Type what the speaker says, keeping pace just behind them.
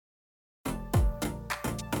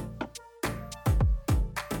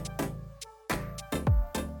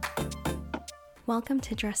Welcome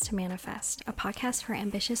to Dress to Manifest, a podcast for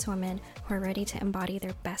ambitious women who are ready to embody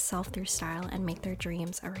their best self through style and make their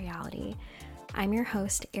dreams a reality. I'm your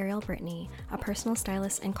host, Ariel Brittany, a personal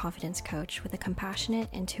stylist and confidence coach with a compassionate,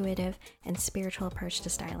 intuitive, and spiritual approach to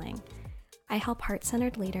styling. I help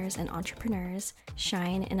heart-centered leaders and entrepreneurs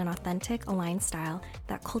shine in an authentic, aligned style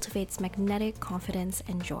that cultivates magnetic confidence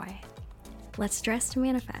and joy. Let's dress to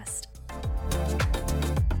manifest.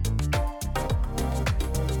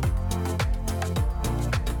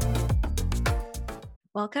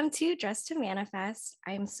 Welcome to Dress to Manifest.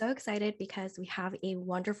 I'm so excited because we have a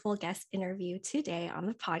wonderful guest interview today on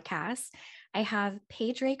the podcast. I have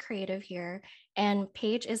Paige Creative here, and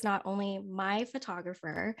Paige is not only my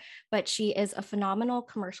photographer, but she is a phenomenal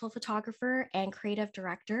commercial photographer and creative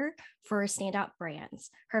director for standout brands.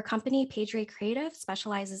 Her company, Paige Creative,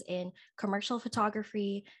 specializes in commercial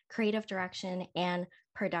photography, creative direction, and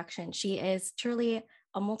production. She is truly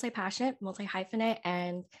a multi-passionate, multi-hyphenate,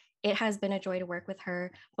 and it has been a joy to work with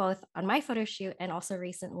her both on my photo shoot and also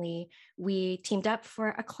recently we teamed up for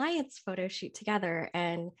a client's photo shoot together.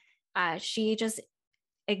 And she just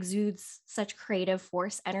exudes such creative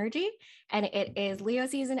force energy. And it is Leo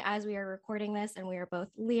season as we are recording this, and we are both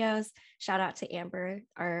Leos. Shout out to Amber,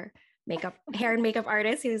 our hair and makeup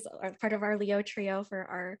artist, who's part of our Leo trio for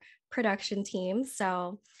our production team.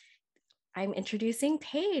 So I'm introducing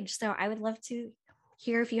Paige. So I would love to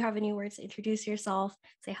hear if you have any words to introduce yourself,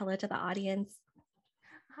 say hello to the audience.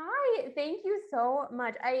 Hi, thank you so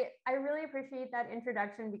much. I really appreciate that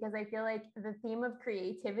introduction because I feel like the theme of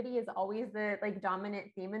creativity is always the dominant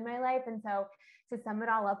theme in my life. And so to sum it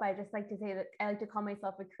all up, I just like to say that I like to call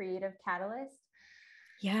myself a creative catalyst.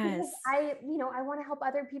 Yes. I want to help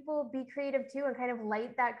other people be creative too and kind of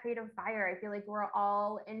light that creative fire. I feel like we're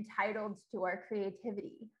all entitled to our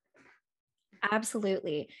creativity.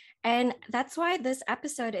 Absolutely. And that's why this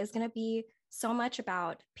episode is going to be so much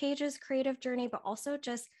about Paige's creative journey, but also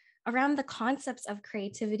just around the concepts of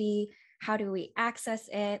creativity. How do we access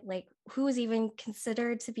it? Like, who is even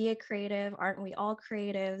considered to be a creative? Aren't we all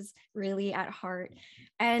creatives really at heart?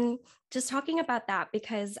 And just talking about that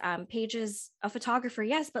because Paige is a photographer,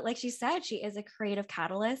 yes, but like she said, she is a creative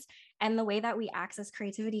catalyst. And the way that we access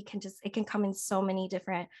creativity it can come in so many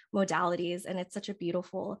different modalities. And it's such a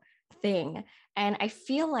beautiful thing. And I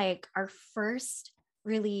feel like our first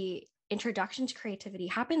really introduction to creativity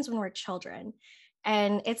happens when we're children.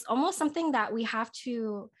 And it's almost something that we have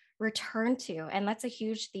to return to. And that's a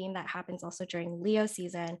huge theme that happens also during Leo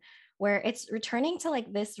season, where it's returning to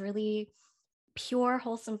like this really pure,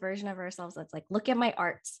 wholesome version of ourselves that's like, look at my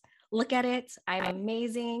art, look at it. I'm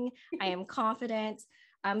amazing. I am confident.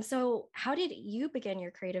 So how did you begin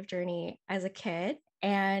your creative journey as a kid?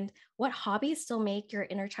 And what hobbies still make your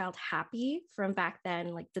inner child happy from back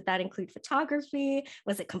then? Like, did that include photography?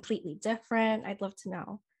 Was it completely different? I'd love to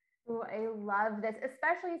know. Oh, I love this,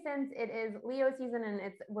 especially since it is Leo season and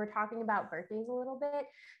we're talking about birthdays a little bit,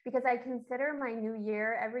 because I consider my new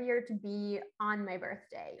year every year to be on my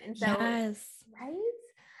birthday. And so, yes, right?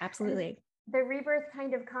 Absolutely. And the rebirth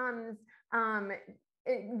kind of comes,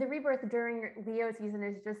 the rebirth during Leo season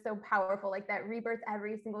is just so powerful, like that rebirth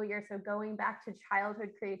every single year. So going back to childhood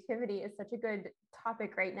creativity is such a good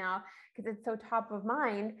topic right now because it's so top of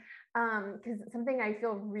mind. Because something I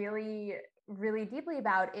feel really deeply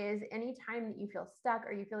about is anytime that you feel stuck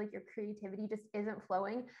or you feel like your creativity just isn't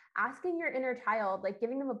flowing, asking your inner child, like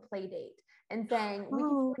giving them a play date and saying, we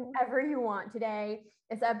can do whatever you want today.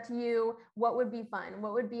 It's up to you. What would be fun?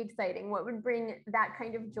 What would be exciting? What would bring that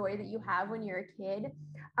kind of joy that you have when you're a kid?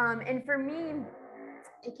 And for me,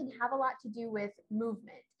 it can have a lot to do with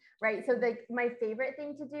movement, right? So my favorite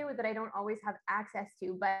thing to do that I don't always have access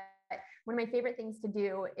to, but one of my favorite things to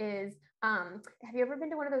do is, have you ever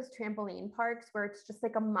been to one of those trampoline parks where it's just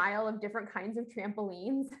like a mile of different kinds of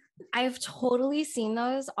trampolines? I've totally seen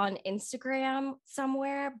those on Instagram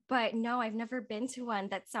somewhere, but no, I've never been to one.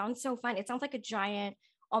 That sounds so fun. It sounds like a giant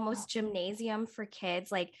almost gymnasium for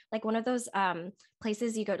kids, like one of those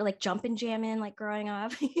places you go to like jump and jam in like growing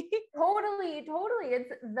up. Totally. It's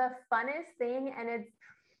the funnest thing, and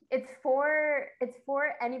it's for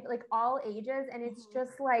any, like all ages, and it's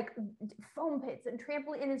just like foam pits and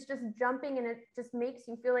trampoline, and it's just jumping, and it just makes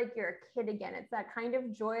you feel like you're a kid again. It's that kind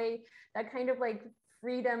of joy, that kind of like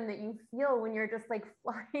freedom that you feel when you're just like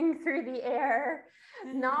flying through the air,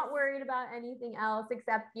 not worried about anything else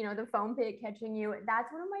except, the foam pit catching you.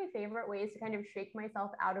 That's one of my favorite ways to kind of shake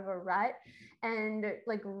myself out of a rut and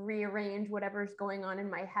like rearrange whatever's going on in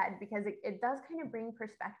my head, because it does kind of bring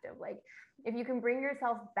perspective. Like if you can bring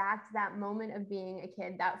yourself back to that moment of being a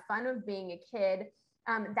kid, that fun of being a kid,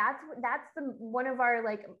 that's one of our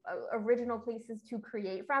like original places to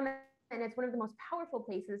create from. and it's one of the most powerful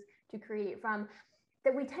places to create from,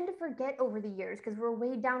 that we tend to forget over the years because we're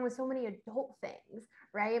weighed down with so many adult things,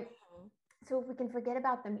 right? So if we can forget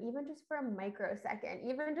about them, even just for a microsecond,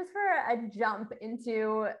 even just for a jump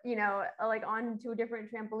into, like onto a different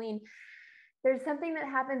trampoline, there's something that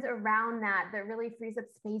happens around that really frees up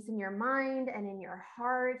space in your mind and in your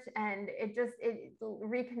heart. And it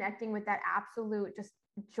reconnecting with that absolute just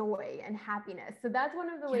joy and happiness. So that's one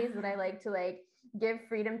of the ways that I like to give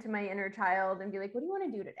freedom to my inner child and be like, what do you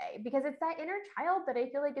want to do today? Because it's that inner child that I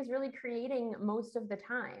feel like is really creating most of the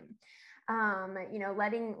time.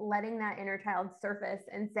 Letting that inner child surface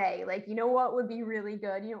and say, like, what would be really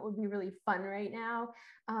good, what would be really fun right now.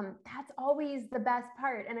 That's always the best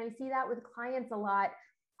part. And I see that with clients a lot.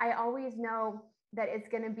 I always know that it's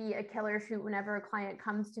going to be a killer shoot whenever a client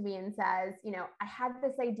comes to me and says, I had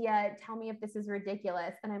this idea, tell me if this is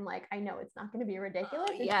ridiculous. And I'm like, I know it's not going to be ridiculous.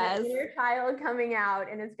 It's your inner child coming out,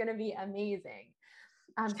 and it's going to be amazing.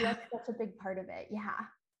 So that's such a big part of it. Yeah.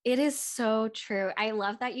 It is so true. I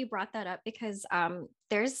love that you brought that up because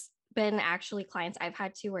there's been actually clients I've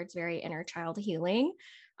had too where it's very inner child healing.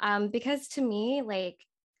 Because to me,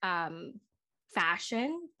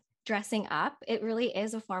 fashion, dressing up, it really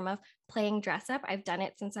is a form of playing dress up. I've done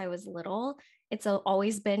it since I was little. It's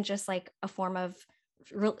always been just like a form of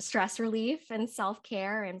stress relief and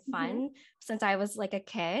self-care and fun since I was like a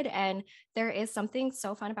kid. And there is something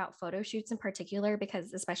so fun about photo shoots in particular,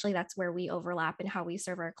 because especially that's where we overlap in how we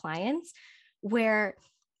serve our clients, where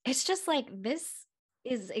it's just like, this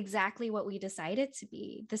is exactly what we decided to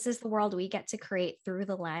be. This is the world we get to create through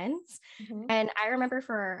the lens. And I remember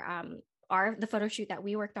for the photo shoot that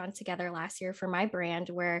we worked on together last year for my brand,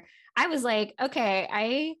 where I was like,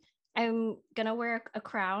 okay, I'm going to wear a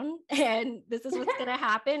crown and this is what's going to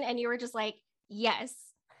happen. And you were just like, yes,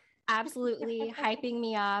 absolutely hyping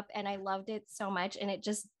me up. And I loved it so much. And it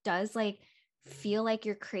just does feel like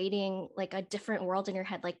you're creating like a different world in your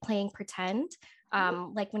head, like playing pretend,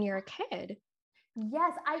 like when you're a kid.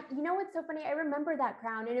 Yes. What's so funny? I remember that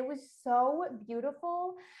crown and it was so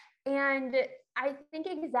beautiful. And I think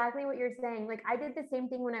exactly what you're saying. Like, I did the same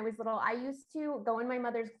thing when I was little. I used to go in my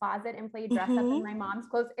mother's closet and play dress up in my mom's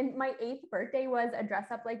clothes. And my 8th birthday was a dress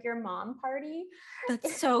up like your mom party.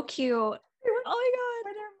 That's so cute. Oh my God.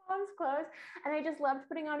 With her mom's clothes. And I just loved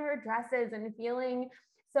putting on her dresses and feeling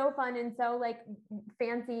so fun and so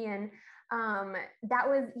fancy. And that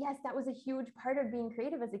was a huge part of being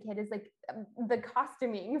creative as a kid, is the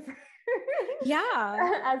costuming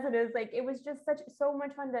as it is. It was just so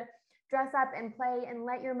much fun to dress up and play and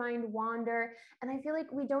let your mind wander. And I feel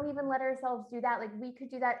like we don't even let ourselves do that. We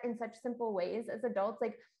could do that in such simple ways as adults,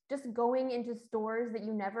 just going into stores that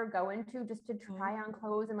you never go into just to try on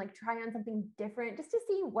clothes and try on something different, just to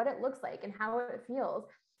see what it looks like and how it feels.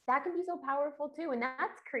 That can be so powerful too. And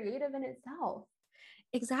that's creative in itself.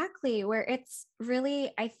 Exactly. Where it's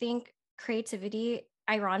really, I think creativity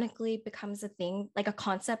ironically becomes a thing, like a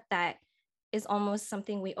concept that is almost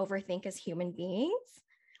something we overthink as human beings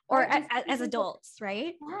or as adults,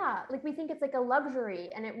 right? Yeah. We think it's like a luxury,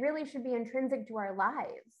 and it really should be intrinsic to our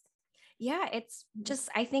lives. Yeah. It's just,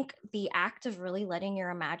 I think the act of really letting your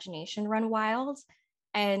imagination run wild,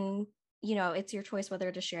 and it's your choice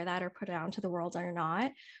whether to share that or put it out into the world or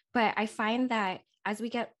not. But I find that as we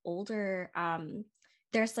get older,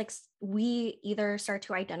 there's we either start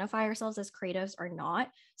to identify ourselves as creatives or not.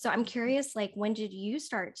 So I'm curious, when did you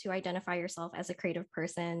start to identify yourself as a creative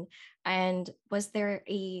person? And was there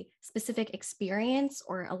a specific experience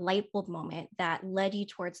or a light bulb moment that led you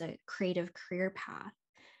towards a creative career path?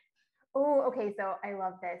 Oh, okay. So I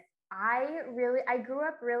love this. I grew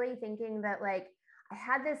up really thinking that I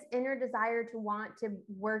had this inner desire to want to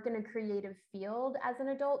work in a creative field as an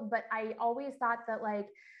adult, but I always thought that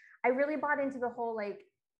I really bought into the whole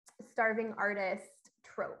starving artist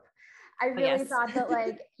trope. I really thought that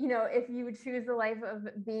if you would choose the life of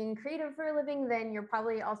being creative for a living, then you're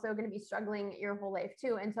probably also going to be struggling your whole life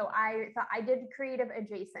too. And so I thought I did creative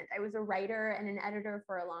adjacent. I was a writer and an editor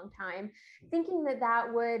for a long time, thinking that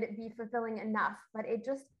that would be fulfilling enough, but it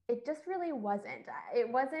just really wasn't. It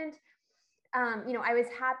wasn't. I was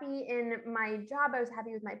happy in my job. I was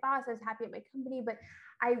happy with my boss. I was happy at my company, but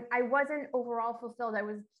I wasn't overall fulfilled. I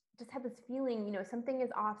was just had this feeling, something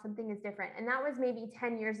is off, something is different. And that was maybe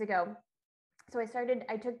 10 years ago. So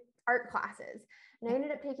I took art classes, and I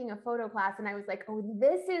ended up taking a photo class, and I was like, oh,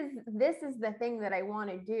 this is the thing that I want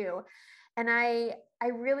to do. And I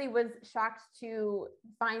really was shocked to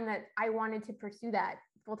find that I wanted to pursue that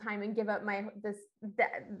full time and give up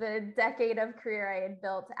the decade of career I had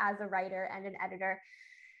built as a writer and an editor.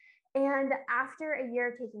 And after a year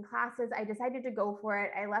of taking classes, I decided to go for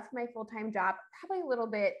it. I left my full-time job probably a little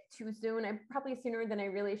bit too soon. I probably sooner than I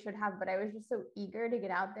really should have, but I was just so eager to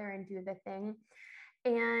get out there and do the thing.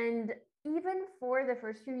 And even for the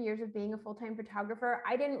first few years of being a full-time photographer,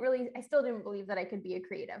 I still didn't believe that I could be a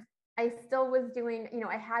creative. I still was doing,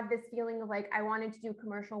 I had this feeling of like, I wanted to do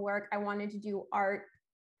commercial work. I wanted to do art,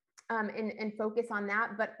 and focus on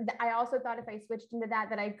that. But I also thought if I switched into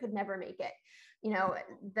that I could never make it,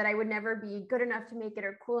 that I would never be good enough to make it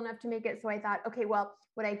or cool enough to make it. So I thought, okay, well,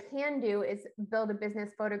 what I can do is build a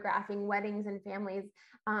business photographing weddings and families,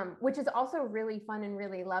 which is also really fun and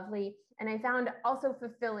really lovely. And I found also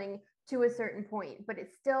fulfilling to a certain point, but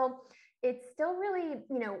it's still really,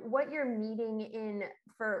 what you're meeting in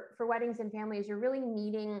for weddings and families, you're really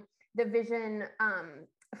meeting the vision,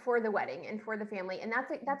 for the wedding and for the family. And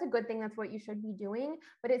that's a good thing. That's what you should be doing,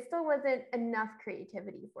 but it still wasn't enough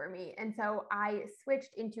creativity for me. And so I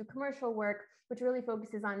switched into commercial work, which really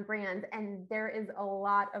focuses on brands. And there is a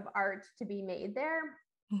lot of art to be made there.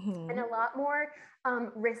 And a lot more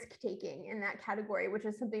risk taking in that category, which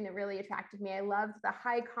is something that really attracted me. I loved the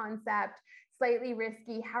high concept, slightly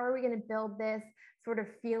risky. How are we going to build this sort of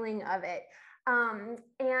feeling of it?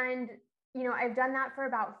 And, I've done that for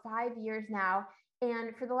about 5 years now.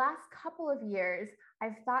 And for the last couple of years,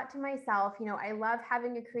 I've thought to myself, I love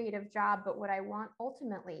having a creative job, but what I want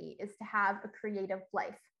ultimately is to have a creative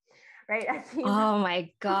life, right? Oh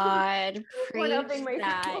my God. Preach that.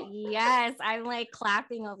 myself. Yes. I'm like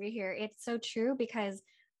clapping over here. It's so true because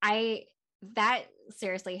that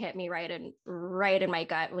seriously hit me right in my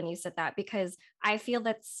gut when you said that, because I feel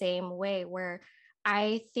that same way, where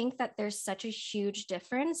I think that there's such a huge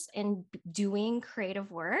difference in doing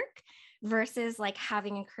creative work versus like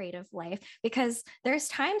having a creative life, because there's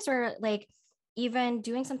times where like even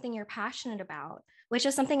doing something you're passionate about, which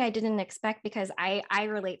is something I didn't expect, because I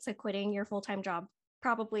relate to quitting your full-time job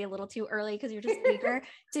probably a little too early, because you're just eager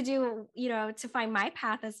to do, to find my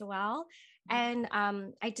path as well. And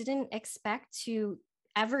I didn't expect to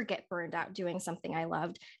ever get burned out doing something I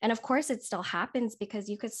loved. And of course it still happens, because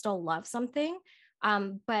you could still love something,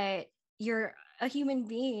 but you're a human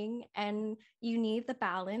being and you need the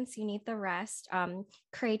balance, you need the rest.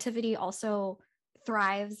 Creativity also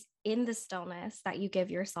thrives in the stillness that you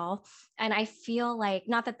give yourself. And I feel like,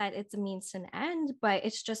 not that it's a means to an end, but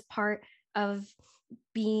it's just part of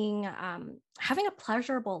being, having a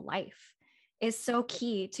pleasurable life is so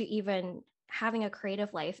key to even having a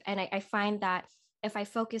creative life. And I find that if I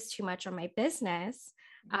focus too much on my business,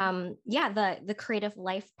 the creative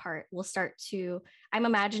life part will start to, I'm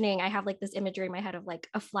imagining, I have like this imagery in my head of like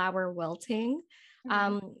a flower wilting,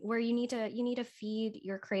 where you need to feed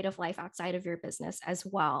your creative life outside of your business as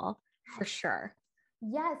well, for sure.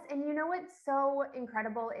 Yes. And what's so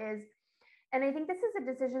incredible is, and I think this is a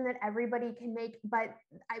decision that everybody can make, but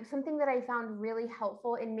something that I found really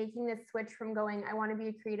helpful in making this switch from going, I want to be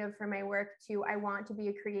a creative for my work, to I want to be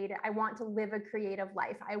a creative, I want to live a creative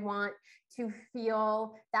life. I want to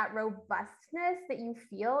feel that robustness that you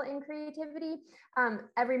feel in creativity,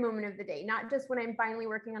 every moment of the day, not just when I'm finally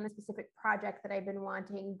working on a specific project that I've been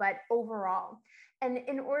wanting, but overall. And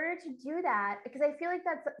in order to do that, because I feel like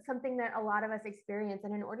that's something that a lot of us experience,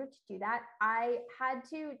 and in order to do that, I had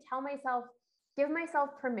to give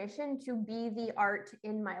myself permission to be the art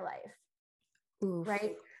in my life. Oof,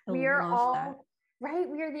 right? I We are love that. all right.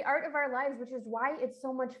 We are the art of our lives, which is why it's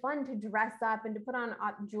so much fun to dress up and to put on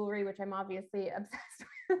jewelry, which I'm obviously obsessed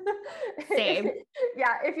with. Same.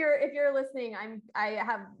 Yeah, if you're listening, I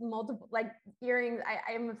have multiple like earrings.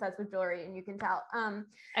 I am obsessed with jewelry, and you can tell.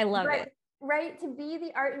 I love but, it. Right, to be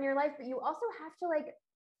the art in your life, but you also have to like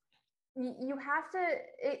you have to.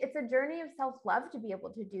 It's a journey of self-love to be able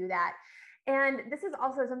to do that. And this is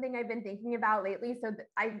also something I've been thinking about lately. So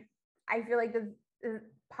I feel like this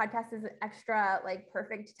podcast is extra like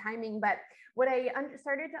perfect timing. But what I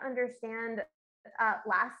started to understand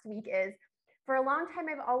last week is, for a long time,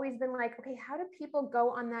 I've always been like, okay, how do people go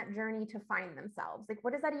on that journey to find themselves? Like,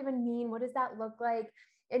 what does that even mean? What does that look like?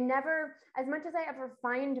 It never, as much as I ever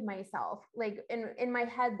find myself, like in my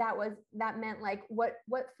head, that meant like, what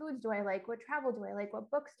foods do I like? What travel do I like? What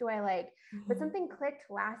books do I like? But something clicked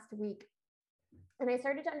last week, and I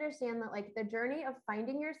started to understand that like the journey of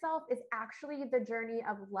finding yourself is actually the journey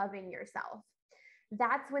of loving yourself.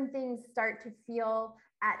 That's when things start to feel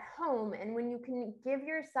at home. And when you can give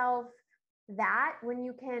yourself that, when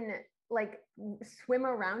you can like swim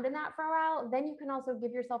around in that for a while, then you can also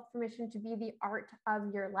give yourself permission to be the art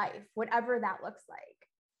of your life, whatever that looks like.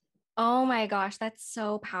 Oh my gosh, that's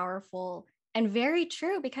so powerful and very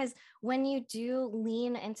true, because when you do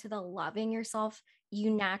lean into the loving yourself you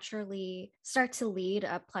naturally start to lead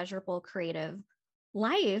a pleasurable, creative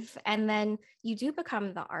life, and then you do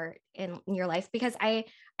become the art in your life. Because I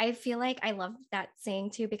feel like I love that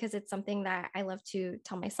saying too, because it's something that I love to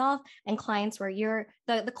tell myself and clients, where you're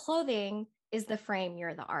the clothing is the frame,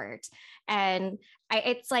 you're the art. And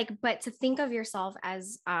it's like, but to think of yourself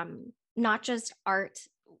as not just art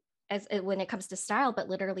as when it comes to style, but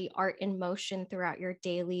literally art in motion throughout your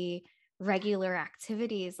daily regular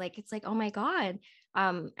activities. Like, it's like, oh my God,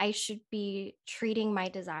 I should be treating my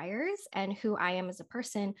desires and who I am as a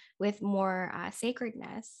person with more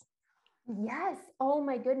sacredness. Yes. Oh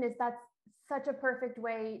my goodness. That's such a perfect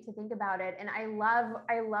way to think about it. And I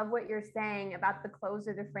love what you're saying about the clothes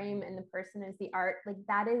or the frame and the person is the art. Like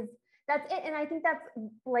that's it. And I think that's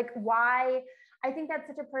like why I think that's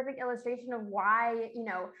such a perfect illustration of why, you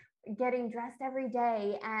know, getting dressed every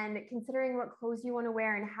day and considering what clothes you want to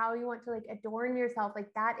wear and how you want to like adorn yourself, like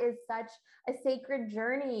that is such a sacred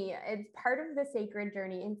journey. It's part of the sacred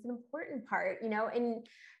journey. It's an important part, you know.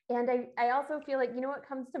 And I also feel like, you know, what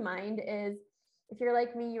comes to mind is if you're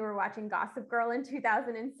like me, you were watching Gossip Girl in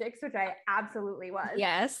 2006, which I absolutely was.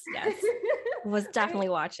 Yes, yes. Was definitely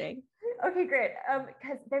watching. Okay, great.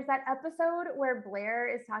 Because there's that episode where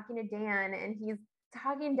Blair is talking to Dan and he's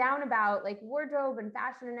talking down about like wardrobe and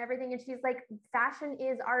fashion and everything. And she's like, fashion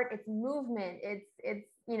is art, it's movement, it's,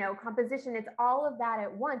 you know, composition, it's all of that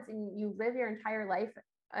at once. And you live your entire life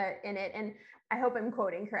in it. And I hope I'm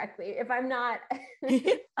quoting correctly. If I'm not,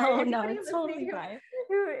 Oh no, it's totally fine.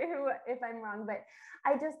 Who, if I'm wrong, but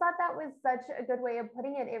I just thought that was such a good way of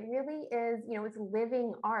putting it. It really is, you know, it's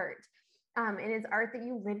living art. And it's art that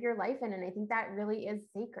you live your life in. And I think that really is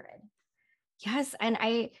sacred. Yes. And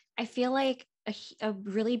I feel like a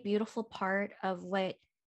really beautiful part of what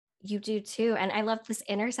you do too. And I love this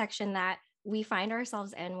intersection that we find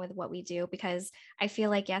ourselves in with what we do, because I feel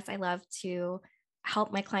like, yes, I love to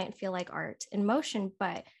help my client feel like art in motion,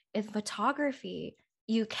 but in photography,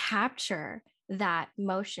 you capture that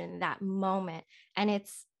motion, that moment, and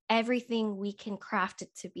it's everything we can craft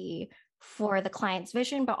it to be for the client's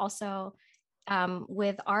vision, but also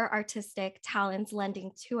with our artistic talents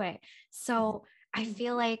lending to it. So I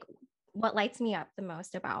feel like what lights me up the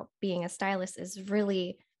most about being a stylist is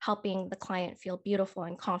really helping the client feel beautiful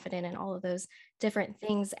and confident and all of those different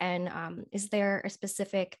things. And is there a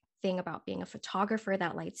specific thing about being a photographer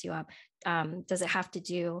that lights you up? Does it have to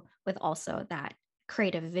do with also that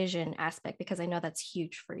creative vision aspect? Because I know that's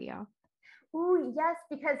huge for you. Oh, yes,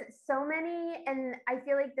 because so many, and I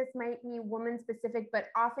feel like this might be woman specific, but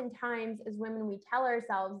oftentimes as women, we tell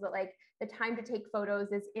ourselves that like the time to take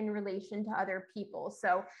photos is in relation to other people.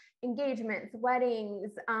 So engagements,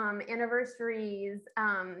 weddings, anniversaries,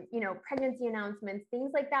 you know, pregnancy announcements,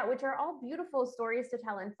 things like that, which are all beautiful stories to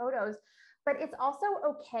tell in photos. But it's also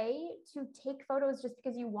okay to take photos just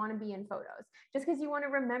because you want to be in photos, just because you want to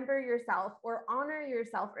remember yourself or honor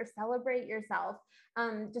yourself or celebrate yourself,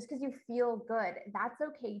 just because you feel good. That's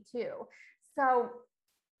okay too. So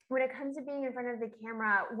when it comes to being in front of the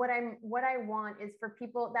camera, what I want is for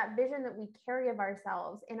people, that vision that we carry of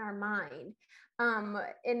ourselves in our mind,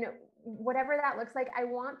 in whatever that looks like, I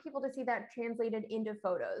want people to see that translated into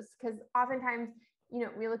photos. Because oftentimes, you know,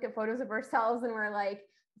 we look at photos of ourselves and we're like,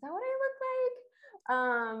 is that what I look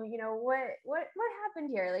like? You know, what happened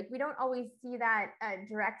here? Like, we don't always see that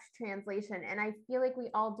direct translation. And I feel like we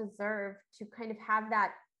all deserve to kind of have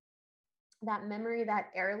that memory, that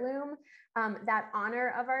heirloom, that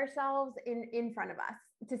honor of ourselves in front of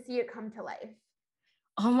us to see it come to life.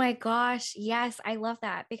 Oh my gosh. Yes, I love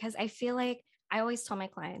that, because I feel like I always tell my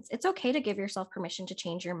clients it's okay to give yourself permission to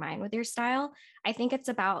change your mind with your style. I think it's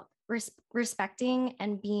about respecting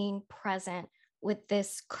and being present with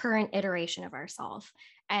this current iteration of ourselves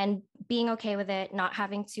and being okay with it, not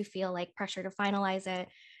having to feel like pressure to finalize it.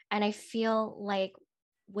 And I feel like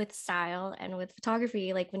with style and with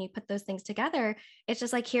photography, like when you put those things together, it's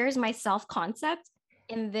just like, here's my self concept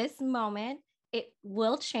in this moment. It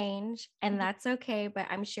will change, and that's okay, but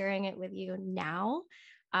I'm sharing it with you now,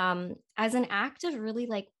 as an act of really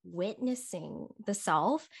like witnessing the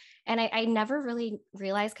self. And I never really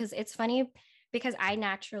realized, because it's funny, because I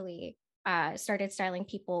naturally started styling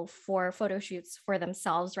people for photo shoots for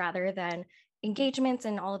themselves rather than engagements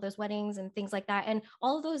and all of those weddings and things like that. And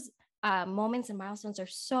all of those moments and milestones are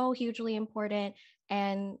so hugely important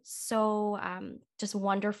and so just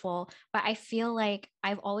wonderful. But I feel like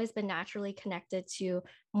I've always been naturally connected to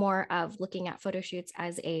more of looking at photo shoots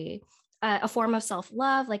as a form of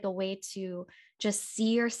self-love, like a way to just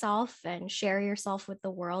see yourself and share yourself with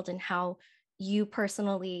the world and how you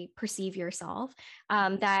personally perceive yourself.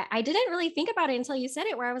 That I didn't really think about it until you said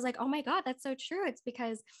it, where I was like, oh my God, that's so true. It's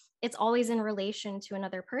because it's always in relation to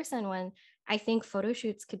another person, when I think photo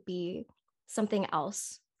shoots could be something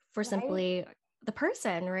else for Right? simply the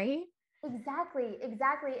person, right? Exactly,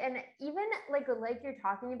 exactly. And even like you're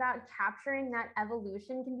talking about, capturing that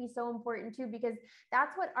evolution can be so important too, because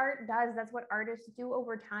that's what art does. That's what artists do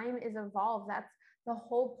over time, is evolve. That's the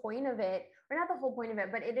whole point of it. Or not the whole point of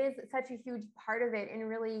it, but it is such a huge part of it, and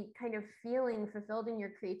really kind of feeling fulfilled in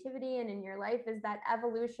your creativity and in your life, is that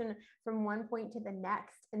evolution from one point to the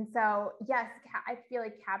next. And so, yes, I feel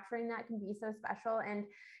like capturing that can be so special, and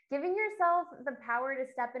giving yourself the power to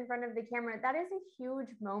step in front of the camera, that is a huge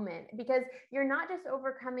moment, because you're not just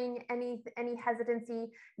overcoming any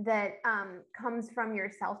hesitancy that comes from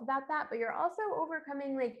yourself about that, but you're also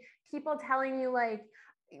overcoming like people telling you like,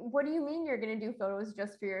 what do you mean you're going to do photos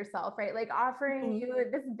just for yourself, right? Like offering Mhm. you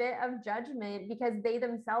this bit of judgment because they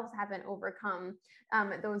themselves haven't overcome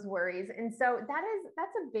those worries. And so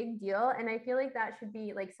that's a big deal, and I feel like that should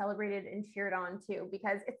be like celebrated and cheered on too,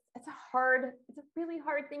 because it's a really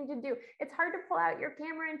hard thing to do. It's hard to pull out your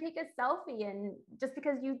camera and take a selfie, and just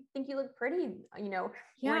because you think you look pretty, one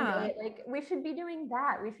Yeah. day, like we should be doing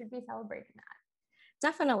that. We should be celebrating that.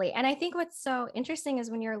 Definitely. And I think what's so interesting is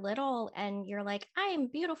when you're little and you're like, I'm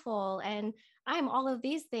beautiful and I'm all of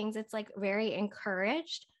these things, it's like very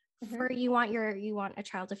encouraged for Mm-hmm. you want a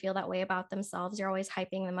child to feel that way about themselves. You're always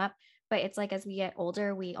hyping them up. But it's like as we get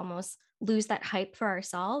older, we almost lose that hype for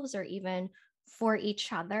ourselves or even for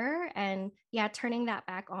each other. And yeah, turning that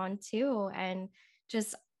back on too. And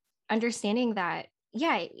just understanding that,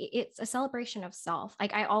 yeah, it's a celebration of self.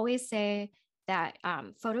 Like I always say, that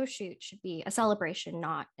photo shoot should be a celebration,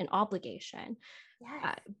 not an obligation. Yes.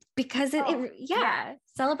 Uh, because Oh, yeah. yeah,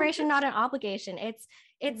 celebration, not an obligation. It's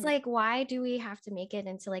Mhm. like, why do we have to make it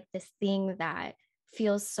into like this thing that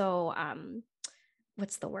feels so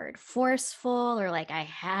what's the word, forceful, or like I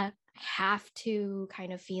have to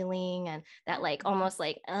kind of feeling, and that like almost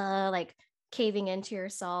like caving into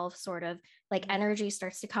yourself sort of like Mhm. energy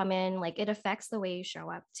starts to come in, like it affects the way you show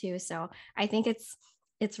up too. So I think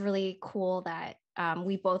it's really cool that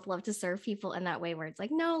we both love to serve people in that way, where it's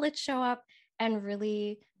like, no, let's show up and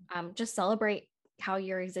really just celebrate how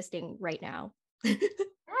you're existing right now.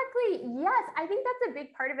 Exactly. Yes. I think that's a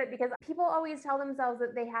big part of it, because people always tell themselves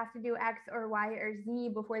that they have to do X or Y or Z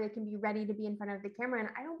before they can be ready to be in front of the camera. And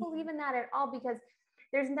I don't believe in that at all, because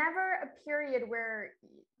there's never a period where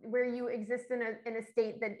you exist in a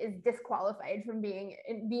state that is disqualified from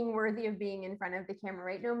being worthy of being in front of the camera,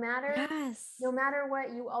 right? No Yes. matter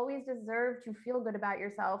what, you always deserve to feel good about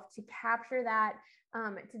yourself, to capture that,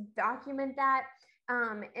 to document that,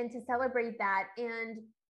 and to celebrate that, and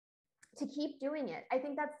to keep doing it. I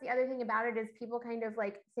think that's the other thing about it, is people kind of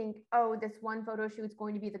like think, oh, this one photo shoot is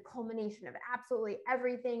going to be the culmination of absolutely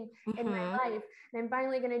everything in my Mm-hmm. life, and I'm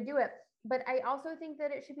finally going to do it. But I also think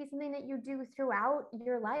that it should be something that you do throughout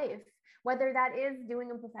your life, whether that is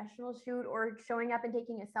doing a professional shoot or showing up and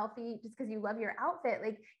taking a selfie just because you love your outfit.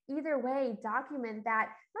 Like either way, document that,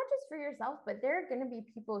 not just for yourself, but there are going to be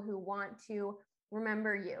people who want to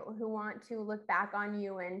remember you, who want to look back on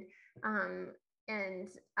you, um, and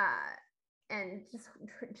uh, and just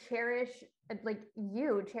cherish, like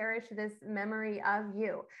you cherish this memory of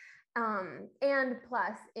you. And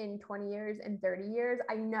plus, in 20 years and 30 years,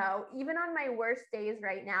 I know even on my worst days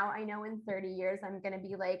right now, I know in 30 years I'm going to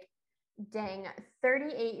be like, dang,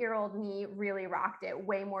 38-year-old me really rocked it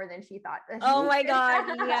way more than she thought that Oh she my did. God,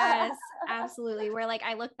 yes, absolutely. Where like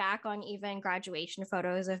I look back on even graduation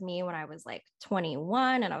photos of me when I was like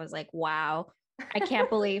 21, and I was like, wow, I can't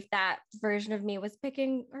believe that version of me was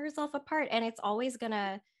picking herself apart. And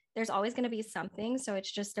there's always gonna be something. So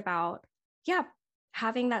it's just about, yeah,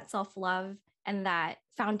 having that self-love and that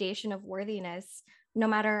foundation of worthiness, no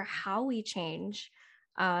matter how we change.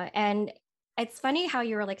 And it's funny how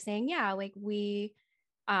you were like saying, yeah, like we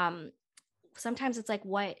um sometimes it's like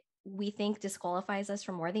what we think disqualifies us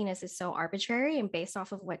from worthiness is so arbitrary and based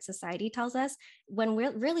off of what society tells us, when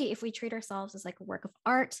we're really, if we treat ourselves as like a work of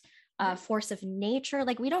art, a Mhm. force of nature,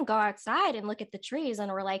 like we don't go outside and look at the trees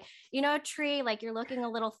and we're like, tree, like you're looking a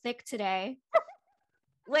little thick today.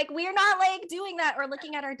 Like we're not like doing that, or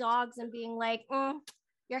looking at our dogs and being like,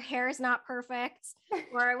 your hair is not perfect,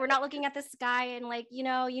 or we're not looking at the sky and like, you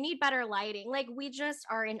need better lighting. Like we just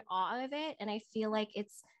are in awe of it. And I feel like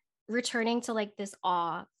it's returning to like this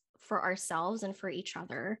awe for ourselves and for each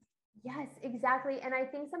other. Yes, exactly. And I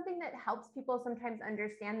think something that helps people sometimes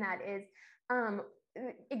understand that is, um,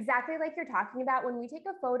 exactly like you're talking about, when we take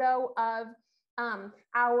a photo of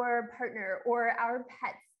our partner or our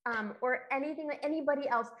pets, or anything like anybody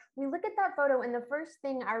else. We look at that photo, and the first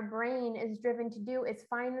thing our brain is driven to do is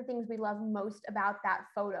find the things we love most about that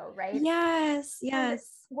photo, right? Yes, And yes.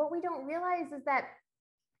 what we don't realize is that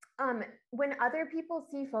when other people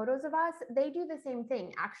see photos of us, they do the same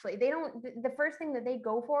thing. Actually, they don't, the first thing that they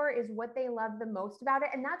go for is what they love the most about it.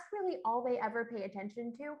 And that's really all they ever pay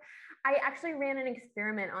attention to. I actually ran an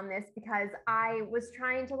experiment on this because I was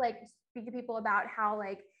trying to like speak to people about how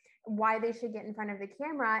like why they should get in front of the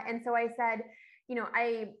camera. And so I said, you know,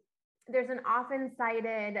 there's an often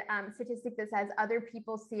cited statistic that says other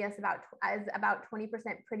people see us as about 20%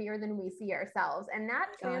 prettier than we see ourselves, and that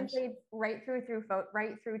translates right through to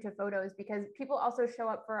photos, because people also show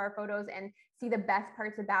up for our photos and see the best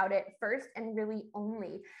parts about it first and really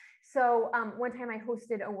only. So one time I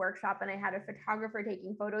hosted a workshop and I had a photographer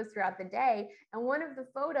taking photos throughout the day, and one of the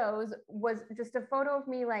photos was just a photo of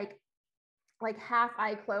me like half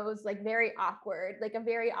eye closed, like very awkward, like a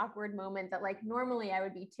very awkward moment that like normally I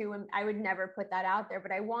would be too, and I would never put that out there,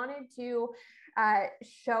 but I wanted to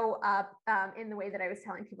show up in the way that I was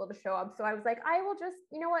telling people to show up. So I was like, I will just,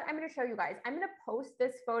 you know what, I'm going to show you guys. I'm going to post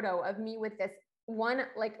this photo of me with this one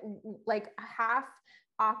like half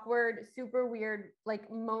awkward, super weird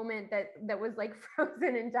like moment that was like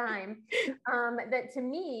frozen in time, that to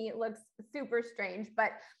me looks super strange,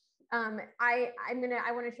 but I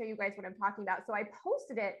want to show you guys what I'm talking about. So I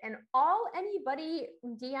posted it, and all anybody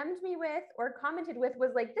DM'd me with or commented with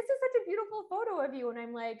was like, this is such a beautiful photo of you. And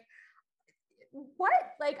I'm like, what?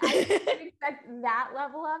 Like, I didn't expect that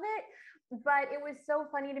level of it, but it was so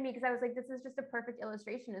funny to me because I was like, this is just a perfect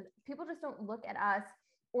illustration. Is people just don't look at us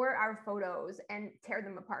or our photos and tear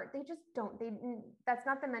them apart. They just don't. That's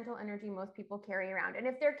not the mental energy most people carry around. And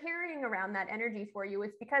if they're carrying around that energy for you,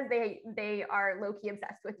 it's because they are low-key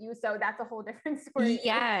obsessed with you. So that's a whole different story.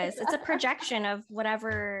 Yes, it's a projection of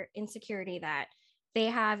whatever insecurity that they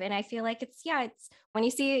have. And I feel like it's when you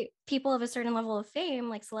see people of a certain level of fame,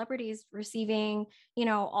 like celebrities receiving,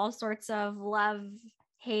 all sorts of love,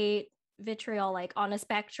 hate, vitriol, like on a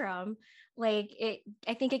spectrum, like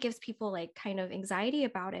I think it gives people like kind of anxiety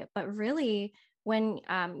about it. But really, when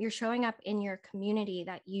you're showing up in your community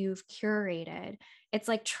that you've curated, it's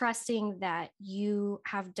like trusting that you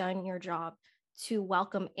have done your job to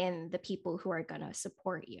welcome in the people who are going to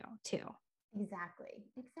support you too. Exactly.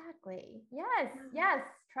 Yes.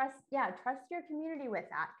 Trust your community with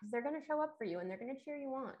that, because they're going to show up for you and they're going to cheer you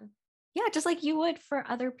on. Yeah, just like you would for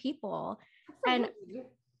other people. Absolutely. And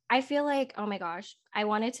I feel like, oh my gosh, I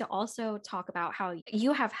wanted to also talk about how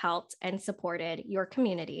you have helped and supported your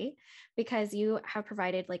community, because you have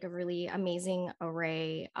provided like a really amazing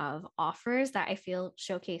array of offers that I feel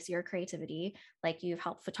showcase your creativity. Like you've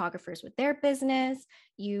helped photographers with their business,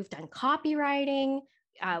 you've done copywriting,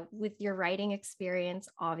 with your writing experience,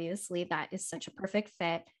 obviously, that is such a perfect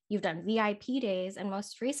fit. You've done VIP days, and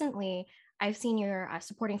most recently, I've seen you're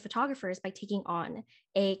supporting photographers by taking on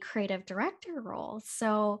a creative director role.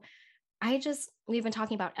 So we've been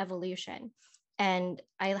talking about evolution, and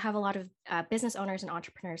I have a lot of business owners and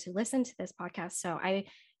entrepreneurs who listen to this podcast. So I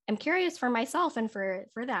am curious for myself and for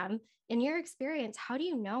them, in your experience, how do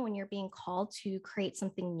you know when you're being called to create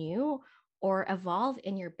something new or evolve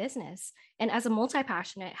in your business? And as a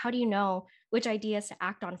multi-passionate, how do you know which ideas to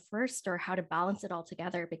act on first or how to balance it all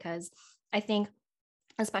together? Because I think,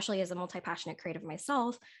 especially as a multi-passionate creative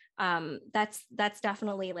myself, that's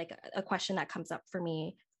definitely like a question that comes up for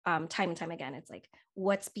me time and time again. It's like,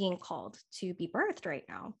 what's being called to be birthed right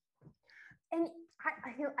now? And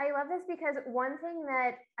I love this, because one thing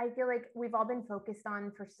that I feel like we've all been focused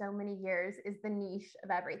on for so many years is the niche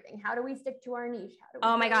of everything. How do we stick to our niche?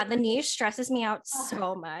 Oh my God, the niche stresses me out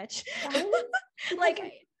so much. Right?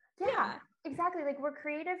 Like, yeah, exactly. Like, we're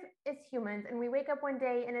creative as humans, and we wake up one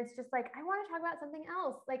day and it's just like, I want to talk about something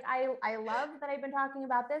else. Like, I love that I've been talking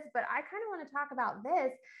about this, but I kind of want to talk about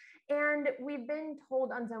this. And we've been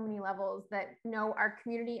told on so many levels that no, our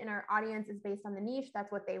community and our audience is based on the niche.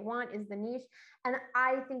 That's what they want, is the niche. And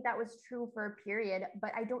I think that was true for a period,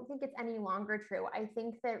 but I don't think it's any longer true. I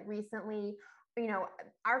think that recently,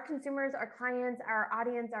 our consumers, our clients, our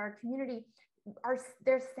audience, our community,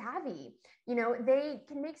 they're savvy. They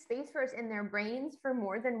can make space for us in their brains for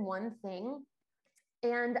more than one thing.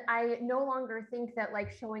 And I no longer think that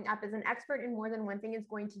like showing up as an expert in more than one thing is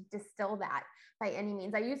going to distill that by any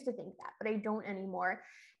means. I used to think that, but I don't anymore.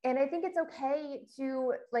 And I think it's okay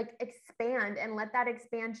to like expand and let that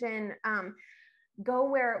expansion go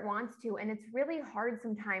where it wants to. And it's really hard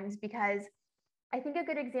sometimes, because I think a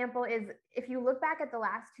good example is if you look back at the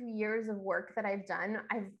last 2 years of work that I've done,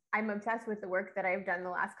 I'm obsessed with the work that I've done the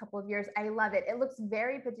last couple of years. I love it. It looks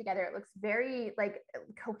very put together. It looks very like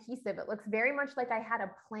cohesive. It looks very much like I had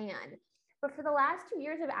a plan. But for the last 2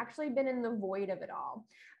 years, I've actually been in the void of it all,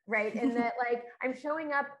 right? And that like I'm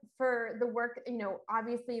showing up for the work,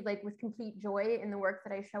 obviously like with complete joy in the work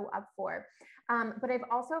that I show up for. But I've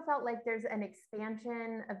also felt like there's an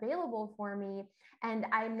expansion available for me. And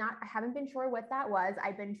I haven't been sure what that was.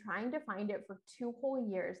 I've been trying to find it for 2 whole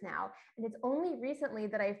years now. And it's only recently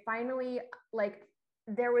that I finally like,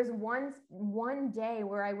 there was one day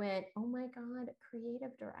where I went, oh my God,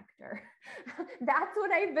 creative director. That's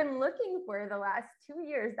what I've been looking for the last 2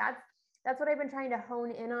 years. That's what I've been trying to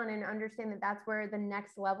hone in on and understand that that's where the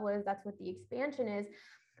next level is. That's what the expansion is.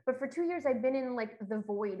 But for 2 years, I've been in like the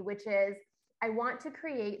void, which is I want to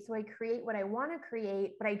create. So I create what I want to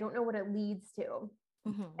create, but I don't know what it leads to.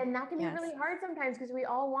 Mm-hmm. And that can be really hard sometimes because we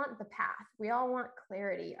all want the path. We all want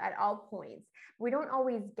clarity at all points. We don't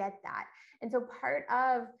always get that. And so part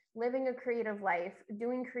of living a creative life,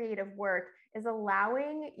 doing creative work is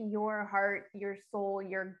allowing your heart, your soul,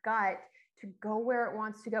 your gut to go where it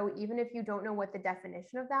wants to go, even if you don't know what the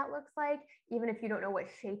definition of that looks like, even if you don't know what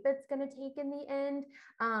shape it's going to take in the end,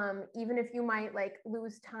 even if you might like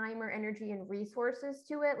lose time or energy and resources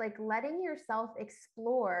to it, like letting yourself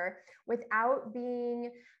explore without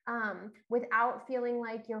being, without feeling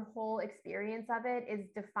like your whole experience of it is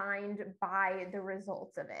defined by the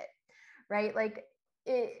results of it, right? Like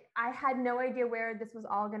I had no idea where this was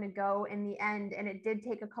all going to go in the end. And it did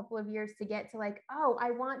take a couple of years to get to like, oh, I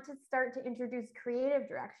want to start to introduce creative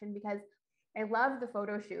direction because I love the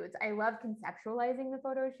photo shoots. I love conceptualizing the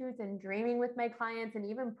photo shoots and dreaming with my clients and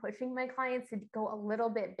even pushing my clients to go a little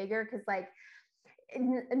bit bigger. Cause like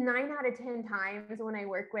 9 out of 10 times when I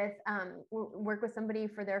work with somebody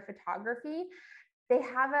for their photography, they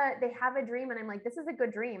have a dream and I'm like, this is a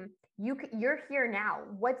good dream. You're here now.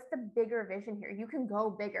 What's the bigger vision here? You can go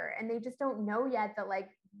bigger. And they just don't know yet that like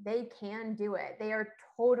they can do it. They are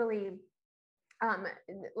totally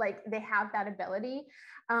like they have that ability.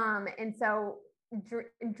 And so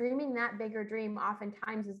dreaming that bigger dream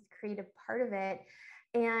oftentimes is the creative part of it.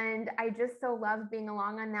 And I just so love being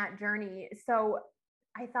along on that journey. So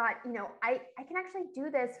I thought, I can actually do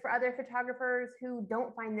this for other photographers who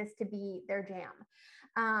don't find this to be their jam.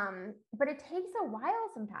 But it takes a while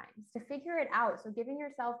sometimes to figure it out. So giving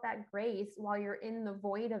yourself that grace while you're in the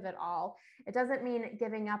void of it all, it doesn't mean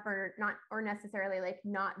giving up or not, or necessarily like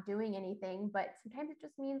not doing anything, but sometimes it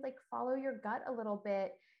just means like follow your gut a little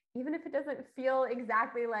bit, even if it doesn't feel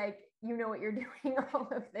exactly like you know what you're doing all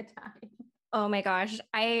of the time. Oh my gosh.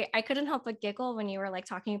 I couldn't help but giggle when you were like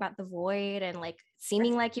talking about the void and like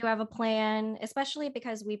seeming like you have a plan, especially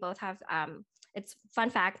because we both have, it's fun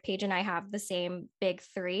fact, Paige and I have the same big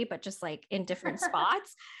three, but just like in different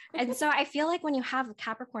spots. And so I feel like when you have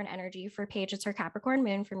Capricorn energy, for Paige, it's her Capricorn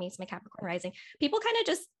moon. For me, it's my Capricorn rising. People kind of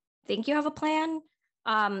just think you have a plan,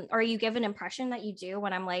 or you give an impression that you do.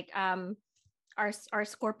 When I'm like, our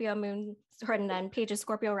Scorpio moon and then Paige's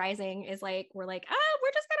Scorpio rising is like, we're like,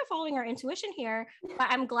 we're just kind of following our intuition here, but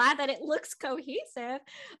I'm glad that it looks cohesive.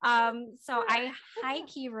 So I high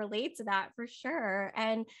key relate to that for sure.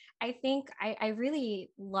 And I think I really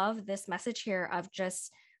love this message here of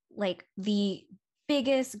just like the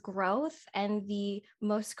biggest growth and the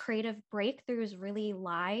most creative breakthroughs really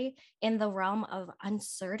lie in the realm of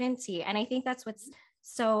uncertainty. And I think that's what's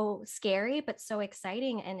so scary but so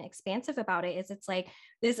exciting and expansive about it, is it's like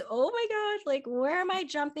this, oh my gosh, like where am I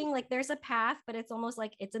jumping? Like there's a path, but it's almost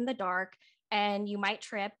like it's in the dark and you might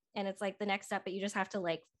trip, and it's like the next step, but you just have to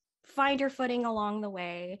like find your footing along the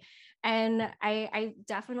way. And I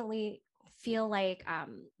definitely feel like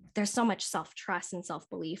there's so much self-trust and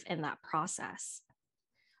self-belief in that process.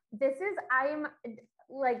 I'm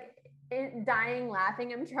like dying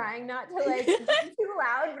laughing. I'm trying not to like be too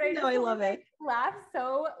loud, but I love it. Laugh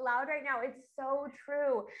so loud right now. It's so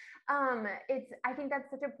true. I think that's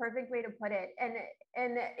such a perfect way to put it. And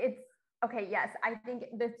it's okay. Yes. I think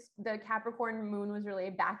the Capricorn moon was really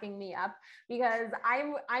backing me up, because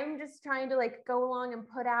I'm just trying to like go along and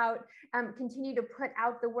put out, continue to put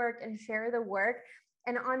out the work and share the work.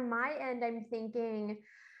 And on my end, I'm thinking,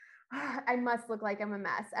 I must look like I'm a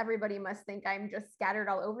mess. Everybody must think I'm just scattered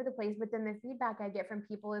all over the place. But then the feedback I get from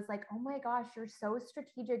people is like, oh my gosh, you're so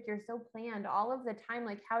strategic. You're so planned all of the time.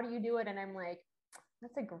 Like, how do you do it? And I'm like,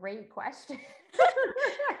 that's a great question.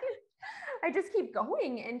 I just keep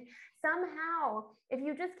going. And somehow, if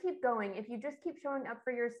you just keep going, if you just keep showing up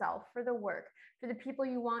for yourself, for the work, for the people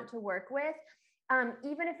you want to work with,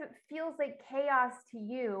 even if it feels like chaos to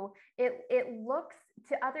you, it looks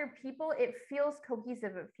to other people, it feels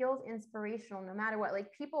cohesive, it feels inspirational no matter what.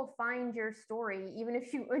 Like people find your story even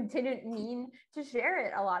if you didn't mean to share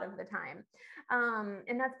it a lot of the time.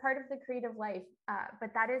 And that's part of the creative life.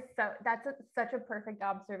 But such a perfect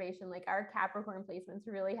observation. Like our Capricorn placements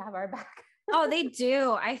really have our back. Oh, they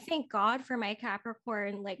do. I thank God for my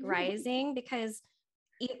Capricorn like rising, because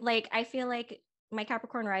like I feel like my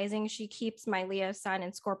Capricorn rising, she keeps my Leo sun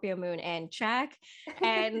and Scorpio moon in check.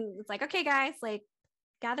 And it's like, okay, guys, like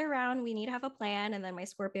gather around. We need to have a plan. And then my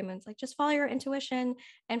Scorpio moon's like, just follow your intuition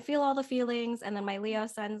and feel all the feelings. And then my Leo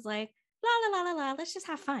sun's like, la la la la la, let's just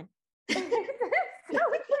have fun. So true.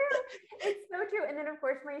 It's so true. And then of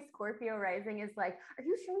course my Scorpio rising is like, are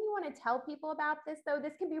you sure you want to tell people about this though?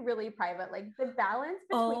 This can be really private. Like the balance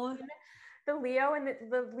between the Leo and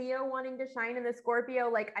the Leo wanting to shine and the Scorpio,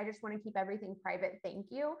 like, I just want to keep everything private. Thank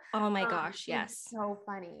you. Oh my gosh. Yes. So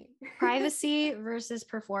funny. Privacy versus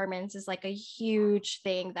performance is like a huge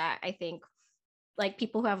thing that I think like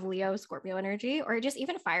people who have Leo, Scorpio energy, or just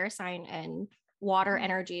even fire sign and water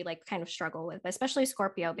energy, like kind of struggle with, especially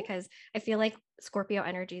Scorpio, because I feel like Scorpio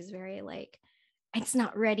energy is very like, it's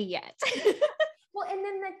not ready yet. Well, and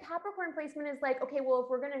then the Capricorn placement is like, okay, well, if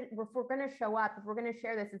we're gonna show up, if we're gonna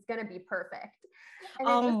share this, it's gonna be perfect. And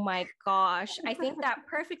oh my gosh. I think that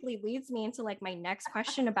perfectly leads me into like my next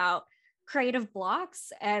question about creative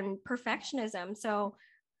blocks and perfectionism. So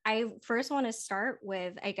I first want to start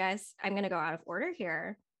with, I guess I'm going to go out of order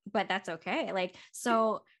here, but that's okay. Like,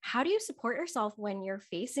 so how do you support yourself when you're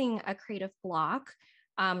facing a creative block,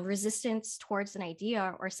 resistance towards an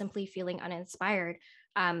idea, or simply feeling uninspired?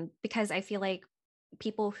 Because I feel like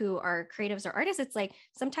people who are creatives or artists, it's like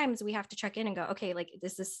sometimes we have to check in and go, okay, like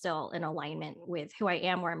this is still in alignment with who I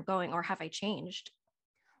am, where I'm going, or have I changed?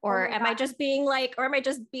 Or am I just being like, or am I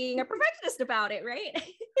just being a perfectionist about it, right?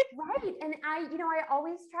 Right. And I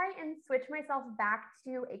always try and switch myself back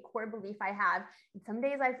to a core belief I have. And some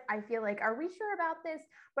days I feel like, are we sure about this?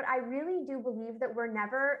 But I really do believe that we're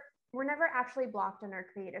never actually blocked on our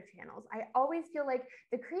creative channels. I always feel like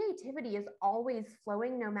the creativity is always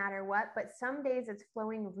flowing no matter what, but some days it's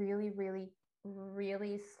flowing really, really,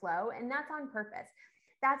 really slow. And that's on purpose.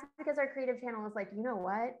 That's because our creative channel is like, you know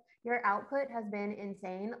what? Your output has been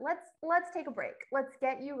insane. Let's take a break. Let's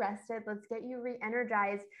get you rested. Let's get you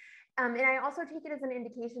re-energized. And I also take it as an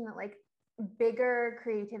indication that like bigger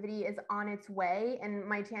creativity is on its way, and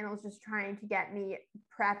my channel is just trying to get me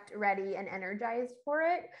prepped, ready, and energized for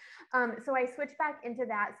it. So I switch back into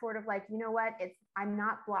that sort of like, you know what? I'm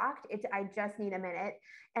not blocked. I just need a minute,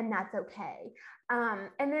 and that's okay.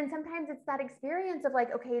 And then sometimes it's that experience of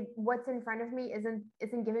like, okay, what's in front of me isn't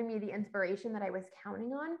giving me the inspiration that I was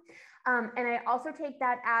counting on. And I also take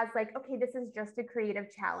that as like, okay, this is just a creative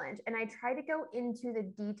challenge. And I try to go into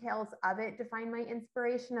the details of it to find my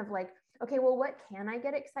inspiration of like, okay, well, what can I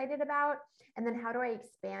get excited about? And then how do I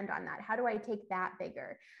expand on that? How do I take that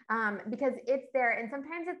bigger? Because it's there. And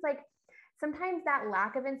sometimes it's like, sometimes that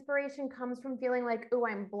lack of inspiration comes from feeling like, oh,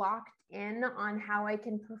 I'm blocked in on how I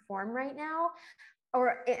can perform right now,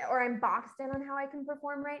 or I'm boxed in on how I can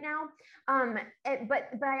perform right now.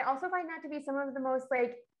 But I also find that to be some of the most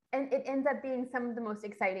like, and it ends up being some of the most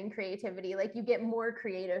exciting creativity. Like you get more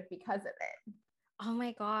creative because of it. Oh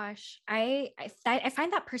my gosh. I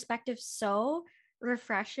find that perspective so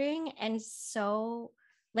refreshing and so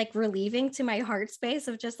like relieving to my heart space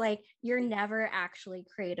of just like you're never actually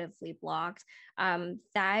creatively blocked.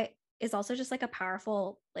 That is also just like a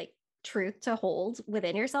powerful like truth to hold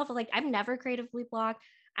within yourself. Like I'm never creatively blocked.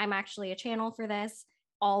 I'm actually a channel for this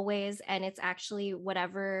always, and it's actually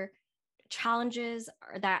whatever challenges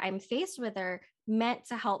that I'm faced with are meant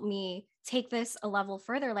to help me take this a level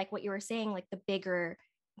further, like what you were saying, like the bigger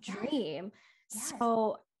dream. Yes.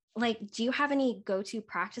 So, like, do you have any go-to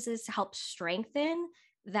practices to help strengthen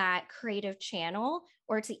that creative channel,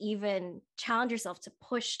 or to even challenge yourself to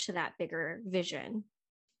push to that bigger vision?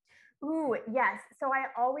 Ooh, yes. So I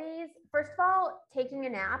always, first of all, taking a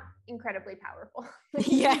nap, incredibly powerful.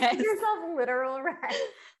 Yes. Give yourself literal rest.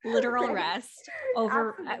 Literal rest.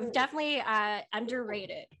 Definitely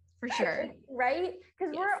underrated for sure. Right?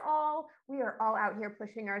 Because yes. we are all out here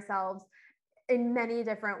pushing ourselves in many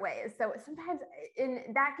different ways. So sometimes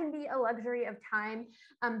that can be a luxury of time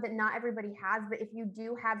that not everybody has. But if you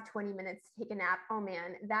do have 20 minutes to take a nap, oh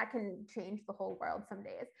man, that can change the whole world some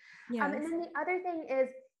days. Yes. And then the other thing is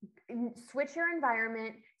switch your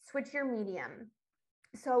environment, switch your medium.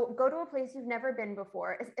 So go to a place you've never been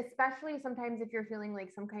before, especially sometimes if you're feeling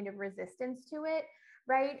like some kind of resistance to it.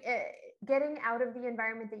 right? Getting out of the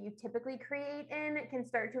environment that you typically create in can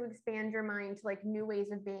start to expand your mind to like new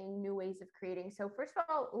ways of being, new ways of creating. So first of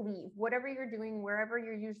all, leave whatever you're doing, wherever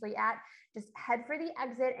you're usually at, just head for the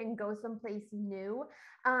exit and go someplace new.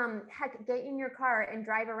 Heck, get in your car and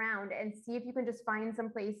drive around and see if you can just find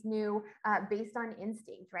someplace new based on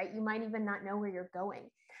instinct, right? You might even not know where you're going.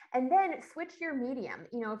 And then switch your medium.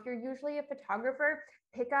 You know, if you're usually a photographer,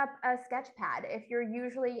 pick up a sketch pad. If you're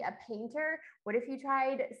usually a painter, what if you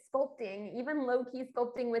tried sculpting, even low key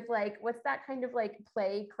sculpting with like, what's that kind of like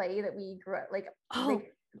clay that we grew up like?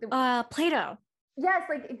 Play-Doh. Yes,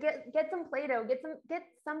 like get some Play-Doh, get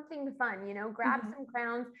something fun, you know, grab some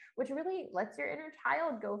crowns, which really lets your inner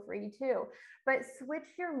child go free too. But switch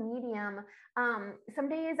your medium. Some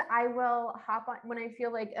days I will hop on when I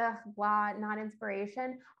feel like blah, not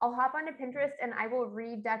inspiration. I'll hop onto Pinterest and I will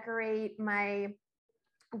redecorate my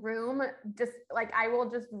room. Just like I will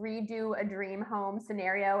just redo a dream home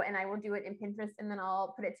scenario and I will do it in Pinterest and then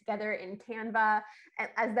I'll put it together in Canva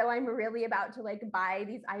as though I'm really about to like buy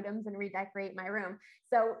these items and redecorate my room.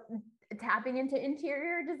 So tapping into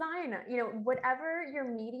interior design, you know, whatever your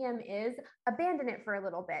medium is, abandon it for a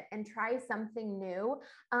little bit and try something new.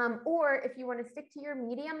 Or if you want to stick to your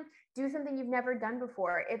medium, do something you've never done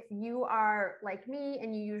before. If you are like me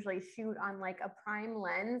and you usually shoot on like a prime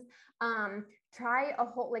lens, try a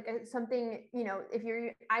whole something, you know,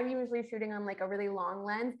 I'm usually shooting on like a really long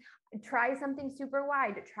lens. Try something super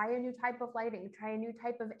wide, try a new type of lighting, try a new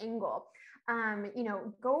type of angle. You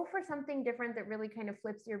know, go for something different that really kind of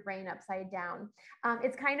flips your brain upside down.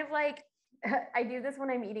 It's kind of like I do this when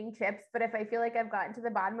I'm eating chips, but if I feel like I've gotten to the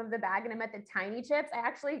bottom of the bag and I'm at the tiny chips, I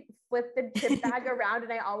actually flip the chip bag around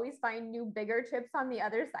and I always find new bigger chips on the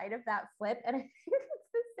other side of that flip. And I think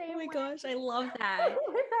it's the same. Oh my gosh, I love that.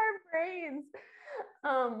 With our brains.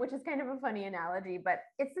 Which is kind of a funny analogy, but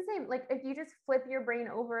it's the same. Like if you just flip your brain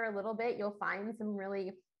over a little bit, you'll find some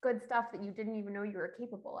really good stuff that you didn't even know you were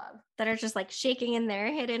capable of. That are just like shaking in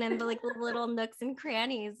there, hidden in the like little nooks and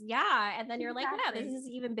crannies. Yeah. And then you're like, wow, this is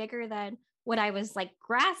even bigger than what I was like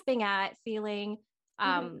grasping at, feeling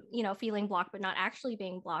you know, feeling blocked, but not actually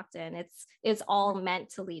being blocked in. It's all meant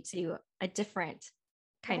to lead to a different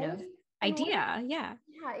kind of idea. Yeah,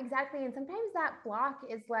 exactly. And sometimes that block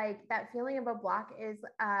is like that feeling of a block is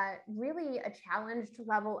really a challenge to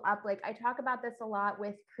level up. Like I talk about this a lot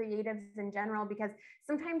with creatives in general, because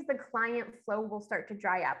sometimes the client flow will start to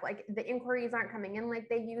dry up. Like the inquiries aren't coming in like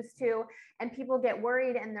they used to, and people get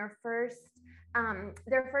worried, and their first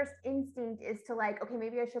instinct is to like, okay,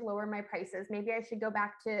 maybe I should lower my prices. Maybe I should go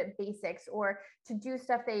back to basics, or to do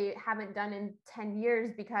stuff they haven't done in 10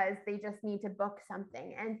 years because they just need to book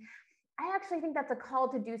something. And I actually think that's a call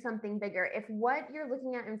to do something bigger. If what you're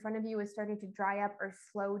looking at in front of you is starting to dry up or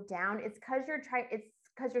slow down, it's because you're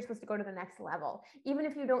supposed to go to the next level. Even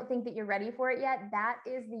if you don't think that you're ready for it yet, that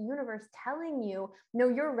is the universe telling you, no,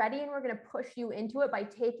 you're ready, and we're going to push you into it by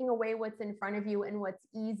taking away what's in front of you and what's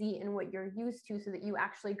easy and what you're used to, so that you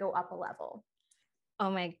actually go up a level.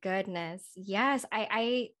 Oh my goodness. Yes.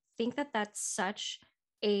 I think that that's such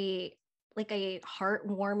a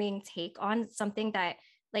heartwarming take on something that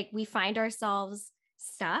like we find ourselves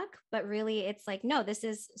stuck, but really it's like, no, this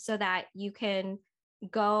is so that you can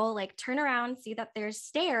go like turn around, see that there's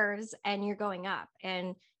stairs and you're going up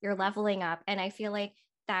and you're leveling up. And I feel like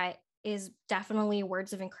that is definitely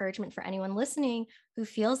words of encouragement for anyone listening who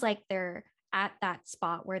feels like they're at that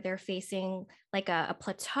spot where they're facing like a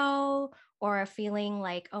plateau, or a feeling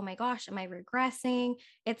like, oh my gosh, am I regressing?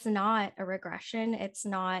 It's not a regression. It's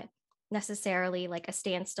not necessarily like a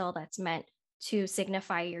standstill that's meant to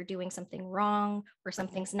signify you're doing something wrong or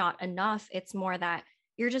something's not enough. It's more that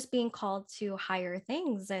you're just being called to higher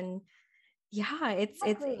things. And yeah,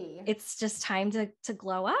 it's just time to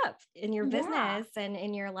glow up in your business and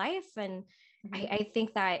in your life. And I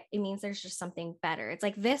think that it means there's just something better. It's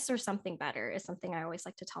like this or something better is something I always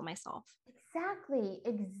like to tell myself.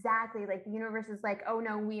 Exactly. Like the universe is like, oh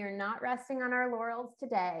no, we are not resting on our laurels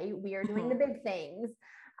today. We are doing the big things.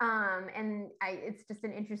 It's just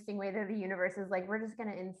an interesting way that the universe is like, we're just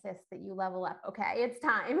going to insist that you level up. Okay, it's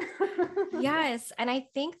time. Yes. And I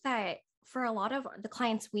think that for a lot of the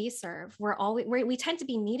clients we serve, we tend to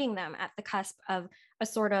be meeting them at the cusp of a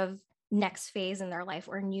sort of next phase in their life,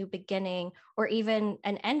 or new beginning, or even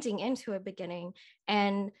an ending into a beginning.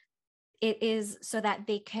 And it is so that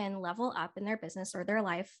they can level up in their business or their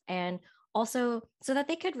life, and also so that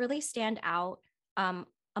they could really stand out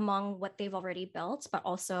among what they've already built, but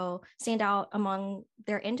also stand out among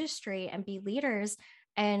their industry and be leaders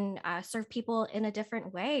and serve people in a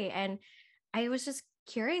different way. And I was just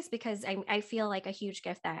curious because I feel like a huge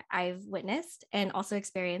gift that I've witnessed and also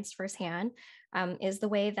experienced firsthand is the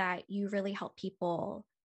way that you really help people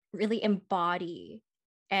really embody.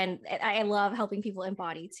 And I love helping people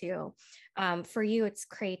embody too. For you, it's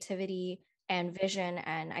creativity and vision.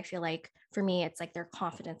 And I feel like for me, it's like their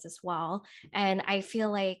confidence as well. And I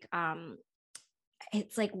feel like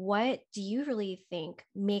it's like, what do you really think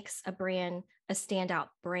makes a brand a standout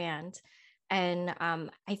brand? And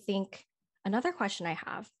I think another question I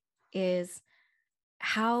have is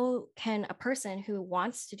how can a person who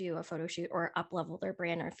wants to do a photo shoot or up level their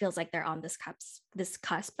brand or feels like they're on this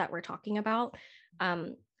cusp that we're talking about,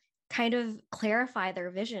 um, kind of clarify their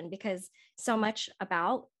vision? Because so much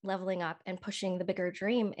about leveling up and pushing the bigger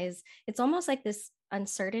dream is it's almost like this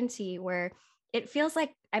uncertainty where it feels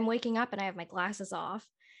like I'm waking up and I have my glasses off.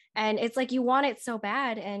 And it's like you want it so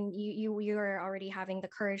bad and you're already having the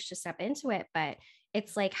courage to step into it. But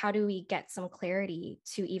it's like, how do we get some clarity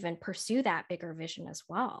to even pursue that bigger vision as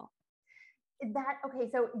well? That okay,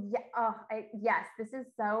 so yeah, yes, this is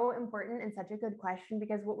so important and such a good question,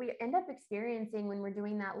 because what we end up experiencing when we're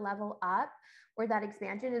doing that level up or that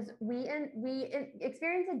expansion is we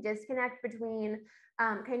experience a disconnect between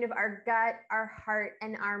kind of our gut, our heart,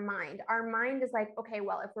 and our mind. Our mind is like, okay,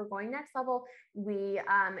 well, if we're going next level, we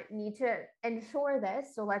need to ensure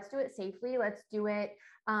this, so let's do it safely. Let's do it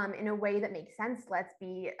in a way that makes sense. Let's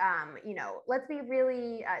be, let's be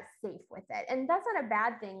really safe with it. And that's not a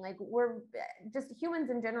bad thing. Like, we're just humans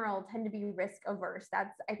in general tend to be risk averse.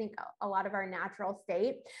 That's, I think, a lot of our natural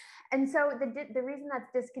state. And so the reason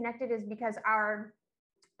that's disconnected is because our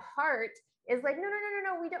heart is like,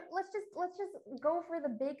 no, we don't, let's just go for the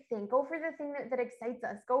big thing, go for the thing that excites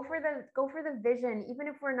us, go for the vision, even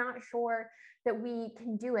if we're not sure that we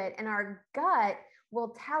can do it. And our gut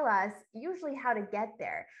will tell us usually how to get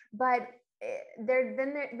there, but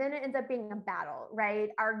then it ends up being a battle, right?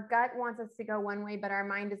 Our gut wants us to go one way, but our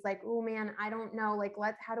mind is like, oh man, I don't know, like,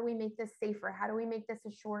 how do we make this safer, how do we make this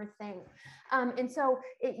a sure thing? And so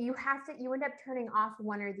you end up turning off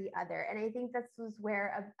one or the other. And I think this was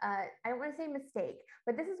where I don't want to say mistake,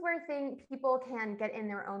 but this is where people can get in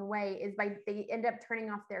their own way, is by they end up turning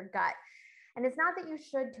off their gut. And it's not that you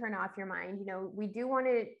should turn off your mind. We do want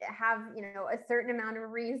to have, a certain amount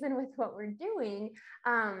of reason with what we're doing.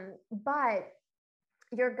 But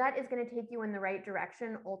your gut is going to take you in the right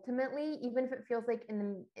direction ultimately, even if it feels like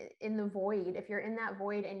in the void. If you're in that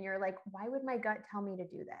void and you're like, why would my gut tell me to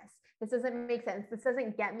do this? This doesn't make sense. This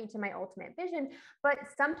doesn't get me to my ultimate vision. But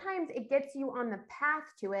sometimes it gets you on the path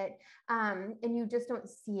to it, and you just don't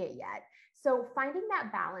see it yet. So finding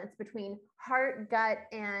that balance between heart, gut,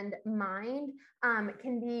 and mind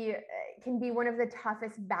can be one of the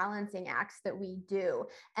toughest balancing acts that we do.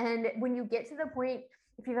 And when you get to the point,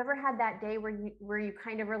 if you've ever had that day where you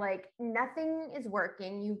kind of were like, nothing is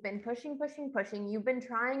working, you've been pushing, you've been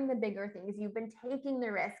trying the bigger things, you've been taking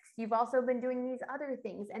the risks, you've also been doing these other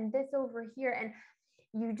things and this over here, and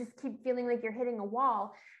you just keep feeling like you're hitting a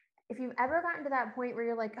wall. If you've ever gotten to that point where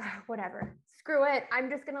you're like, oh, whatever, screw it, I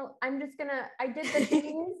did the things, I'm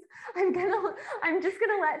just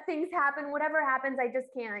gonna let things happen. Whatever happens,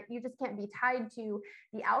 you just can't be tied to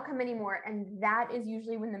the outcome anymore. And that is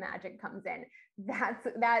usually when the magic comes in. That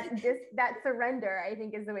surrender, I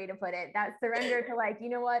think, is the way to put it. That surrender to, like, you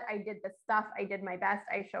know what, I did the stuff, I did my best,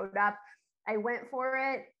 I showed up, I went for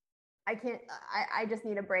it. I just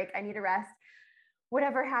need a break. I need a rest.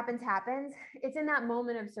 Whatever happens, happens. It's in that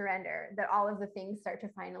moment of surrender that all of the things start to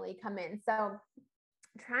finally come in. So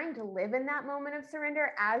trying to live in that moment of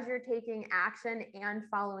surrender as you're taking action and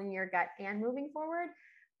following your gut and moving forward,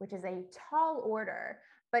 which is a tall order.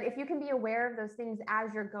 But if you can be aware of those things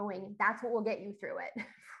as you're going, that's what will get you through it.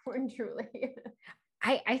 Truly.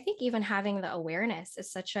 I think even having the awareness is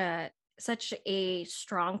such a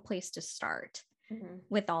strong place to start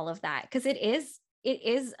with all of that, because it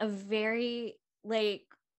is a very, like,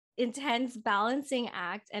 intense balancing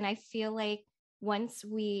act. And I feel like once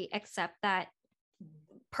we accept that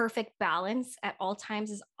perfect balance at all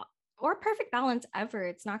times is, or perfect balance ever,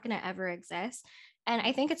 it's not going to ever exist. And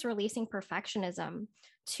I think it's releasing perfectionism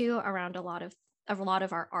too around a lot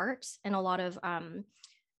of our art, and a lot of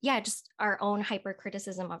just our own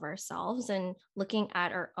hypercriticism of ourselves, and looking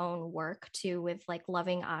at our own work too with like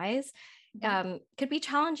loving eyes. Could be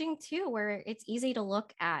challenging too, where it's easy to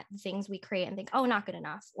look at things we create and think, oh, not good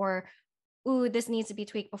enough, or, ooh, this needs to be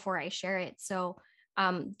tweaked before I share it. So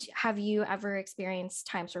have you ever experienced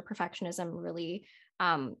times where perfectionism really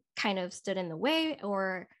kind of stood in the way,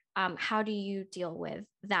 or how do you deal with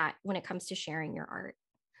that when it comes to sharing your art?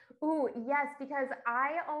 Ooh, yes, because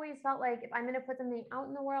I always felt like if I'm going to put something out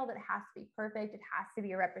in the world, it has to be perfect. It has to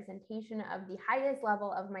be a representation of the highest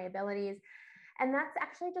level of my abilities. And that's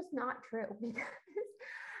actually just not true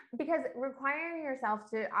because requiring yourself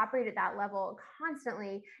to operate at that level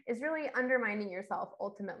constantly is really undermining yourself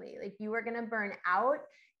ultimately. Like you are going to burn out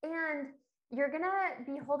and you're going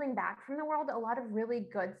to be holding back from the world a lot of really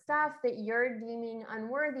good stuff that you're deeming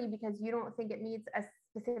unworthy because you don't think it meets a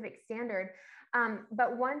specific standard.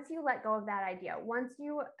 But once you let go of that idea, once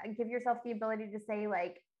you give yourself the ability to say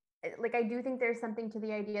like I do think there's something to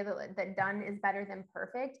the idea that done is better than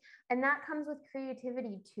perfect. And that comes with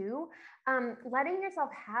creativity too. Letting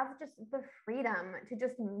yourself have just the freedom to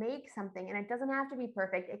just make something. And it doesn't have to be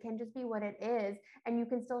perfect. It can just be what it is. And you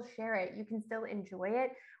can still share it. You can still enjoy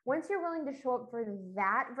it. Once you're willing to show up for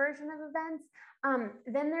that version of events,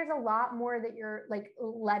 then there's a lot more that you're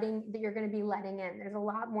going to be letting in. There's a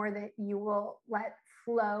lot more that you will let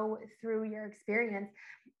flow through your experience.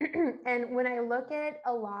 And when I look at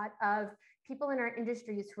a lot of people in our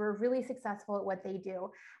industries who are really successful at what they do,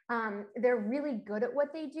 they're really good at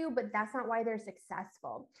what they do, but that's not why they're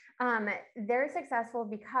successful. They're successful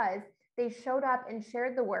because they showed up and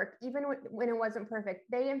shared the work, even when it wasn't perfect.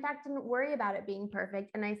 They, in fact, didn't worry about it being perfect.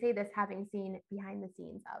 And I say this having seen behind the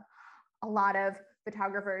scenes of a lot of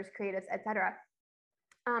photographers, creatives, etc.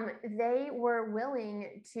 They were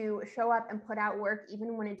willing to show up and put out work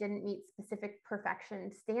even when it didn't meet specific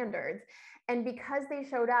perfection standards. And because they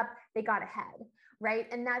showed up, they got ahead, right?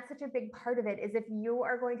 And that's such a big part of it is if you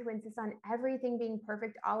are going to insist on everything being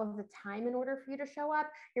perfect all of the time in order for you to show up,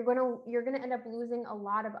 you're going to end up losing a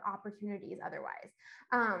lot of opportunities otherwise.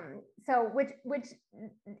 So which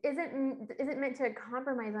isn't meant to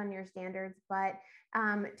compromise on your standards, but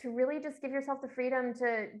to really just give yourself the freedom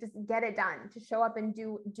to just get it done, to show up and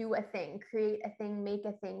do a thing, create a thing, make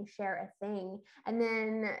a thing, share a thing, and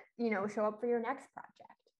then, show up for your next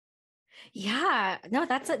project. Yeah, no,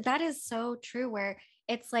 that is so true where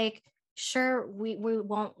it's like, sure, we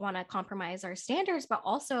won't want to compromise our standards, but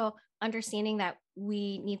also understanding that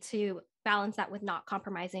we need to balance that with not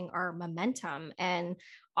compromising our momentum and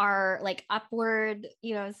our like upward,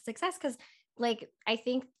 success. Cause like, I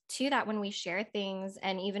think too, that when we share things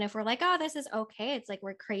and even if we're like, oh, this is okay, it's like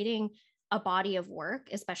we're creating a body of work,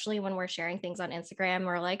 especially when we're sharing things on Instagram.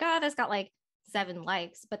 We're like, oh, this got like 7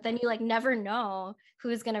 likes, but then you like never know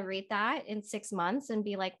who's going to read that in 6 months and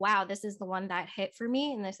be like, wow, this is the one that hit for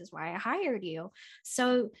me and this is why I hired you.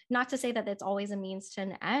 So not to say that it's always a means to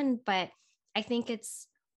an end, but I think it's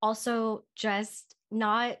also just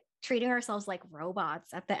not treating ourselves like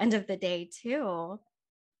robots at the end of the day too.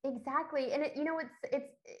 Exactly. And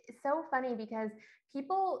it's so funny because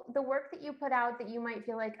the work that you put out that you might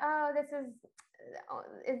feel like, oh, this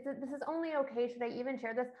is only okay. Should I even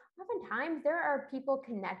share this? Oftentimes there are people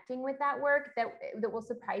connecting with that work that will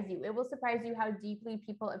surprise you. It will surprise you how deeply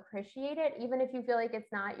people appreciate it, even if you feel like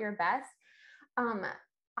it's not your best.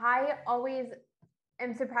 I always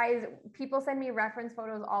am surprised. People send me reference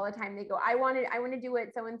photos all the time. They go, I want to do what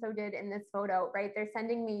so-and-so did in this photo, right? They're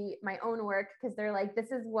sending me my own work because they're like,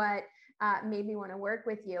 this is what made me want to work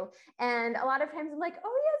with you. And a lot of times I'm like,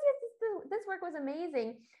 oh yes, this work was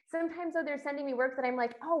amazing. Sometimes though, they're sending me work that I'm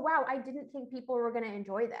like, oh wow, I didn't think people were going to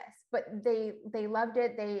enjoy this, but they loved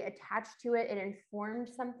it. They attached to it. It informed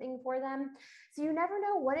something for them. So you never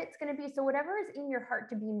know what it's going to be. So whatever is in your heart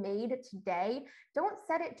to be made today, don't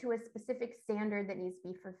set it to a specific standard that needs to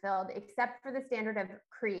be fulfilled, except for the standard of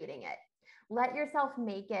creating it. Let yourself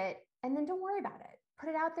make it, and then don't worry about it. Put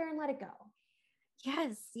it out there and let it go.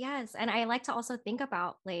 Yes. And I like to also think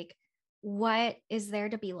about like, what is there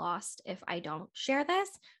to be lost if I don't share this?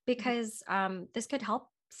 Because this could help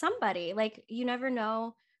somebody. Like, you never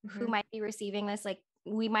know who might be receiving this. Like,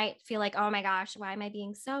 we might feel like, oh my gosh, why am I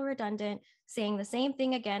being so redundant, saying the same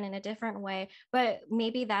thing again in a different way? But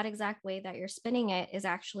maybe that exact way that you're spinning it is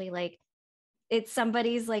actually like, it's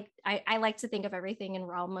somebody's like, I like to think of everything in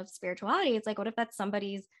realm of spirituality. It's like, what if that's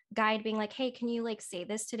somebody's guide being like, hey, can you like say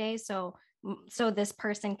this today so this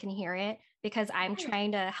person can hear it, because I'm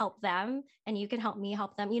trying to help them and you can help me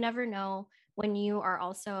help them. You never know when you are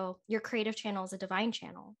also, your creative channel is a divine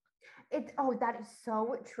channel. That is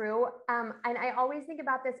so true. And I always think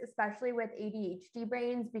about this, especially with ADHD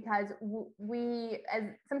brains, because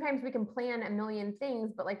sometimes we can plan a million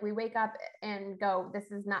things, but like we wake up and go,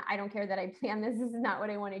 I don't care that I plan this. This is not what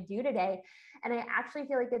I want to do today. And I actually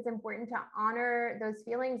feel like it's important to honor those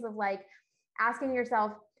feelings of like asking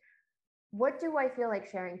yourself, what do I feel like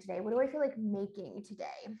sharing today? What do I feel like making today?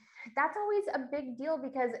 That's always a big deal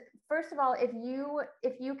because first of all, if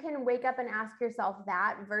you can wake up and ask yourself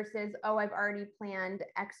that versus, oh, I've already planned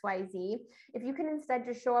XYZ, if you can instead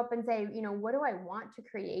just show up and say, what do I want to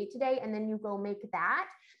create today? And then you go make that,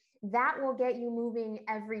 that will get you moving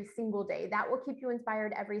every single day. That will keep you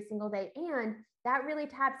inspired every single day. And that really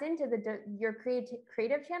taps into your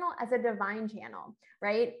creative channel as a divine channel,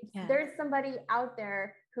 right? Yeah. There's somebody out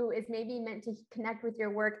there who is maybe meant to connect with your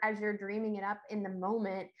work as you're dreaming it up in the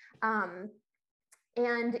moment.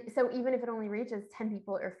 And so even if it only reaches 10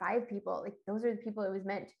 people or 5 people, like those are the people it was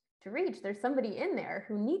meant to reach. There's somebody in there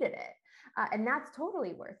who needed it. And that's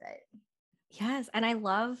totally worth it. Yes. And I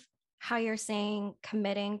love how you're saying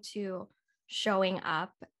committing to showing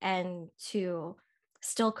up and to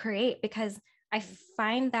still create, because I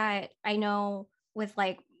find that I know with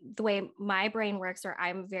like the way my brain works, or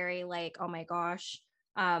I'm very like, oh my gosh,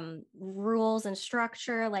 rules and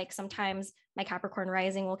structure. Like sometimes my Capricorn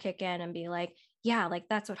rising will kick in and be like, yeah, like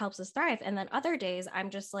that's what helps us thrive. And then other days I'm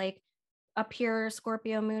just like a pure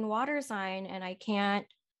Scorpio moon water sign and I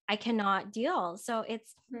cannot deal. So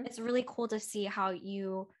it's really cool to see how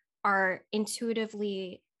you are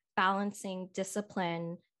intuitively balancing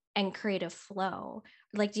discipline and creative flow.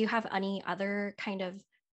 Like, do you have any other kind of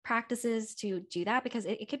practices to do that? Because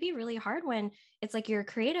it could be really hard when it's like you're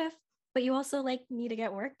creative, but you also like need to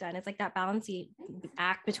get work done. It's like that balancing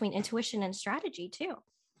act between intuition and strategy too.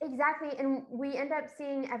 Exactly. And we end up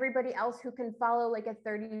seeing everybody else who can follow like a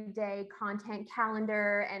 30-day content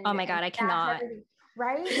calendar and oh my God, I cannot.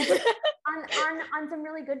 Right. On some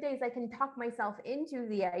really good days, I can talk myself into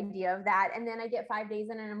the idea of that. And then I get 5 days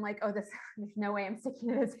in and I'm like, oh, there's no way I'm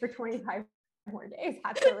sticking to this for 25 more days.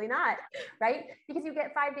 Absolutely not. Right. Because you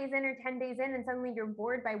get 5 days in or 10 days in and suddenly you're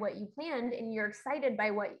bored by what you planned and you're excited by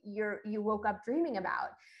what you woke up dreaming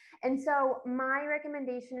about. And so my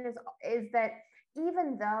recommendation is that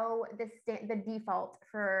even though the default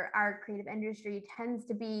for our creative industry tends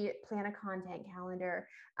to be plan a content calendar,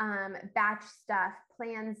 batch stuff,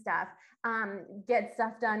 plan stuff, get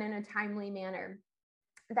stuff done in a timely manner,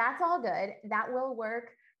 that's all good. That will work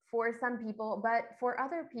for some people, but for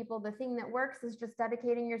other people, the thing that works is just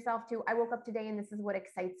dedicating yourself to, I woke up today and this is what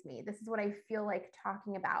excites me. This is what I feel like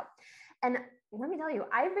talking about. And let me tell you,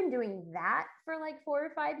 I've been doing that for like 4 or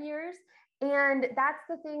 5 years. And that's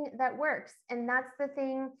the thing that works. And that's the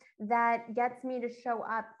thing that gets me to show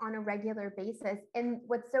up on a regular basis. And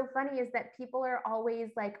what's so funny is that people are always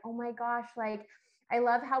like, oh my gosh, like, I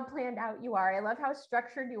love how planned out you are. I love how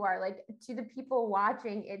structured you are. Like, to the people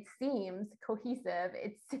watching, it seems cohesive.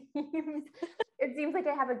 It seems like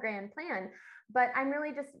I have a grand plan, but I'm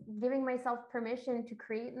really just giving myself permission to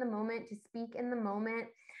create in the moment, to speak in the moment.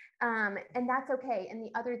 And that's okay. And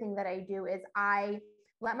the other thing that I do is I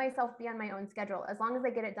let myself be on my own schedule. As long as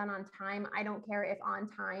I get it done on time, I don't care if on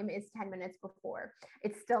time is 10 minutes before,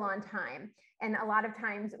 it's still on time. And a lot of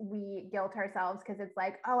times we guilt ourselves because it's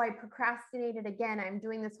like, oh, I procrastinated again. I'm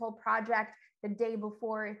doing this whole project the day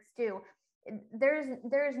before it's due. There's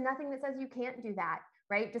nothing that says you can't do that,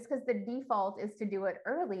 right? Just because the default is to do it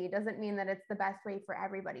early doesn't mean that it's the best way for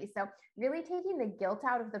everybody. So really taking the guilt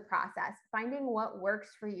out of the process, finding what works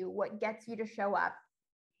for you, what gets you to show up,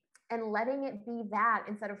 and letting it be that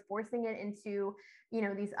instead of forcing it into,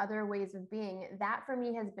 these other ways of being, that for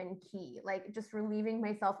me has been key. Like just relieving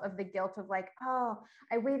myself of the guilt of like, oh,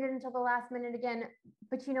 I waited until the last minute again.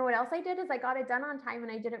 But you know what else I did is I got it done on time and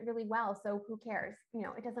I did it really well. So who cares?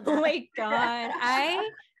 It doesn't matter. Oh my God.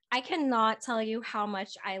 I cannot tell you how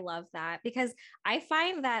much I love that, because I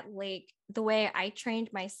find that like the way I trained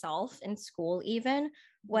myself in school even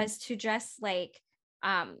was to just like,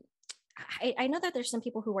 I know that there's some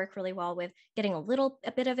people who work really well with getting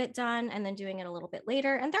a bit of it done and then doing it a little bit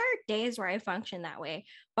later. And there are days where I function that way,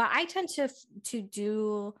 but I tend to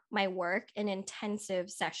do my work in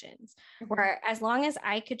intensive sessions where as long as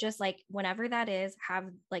I could just like, whenever that is, have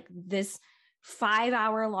like this 5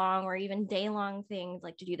 hour long or even day long things,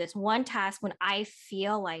 like to do this one task when I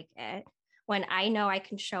feel like it, when I know I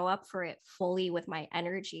can show up for it fully with my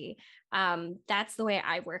energy. That's the way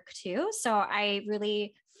I work too. So I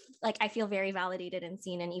really I feel very validated and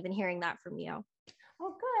seen, and even hearing that from you.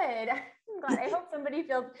 Oh, good. I'm glad. I hope somebody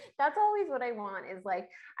feels that's always what I want is like,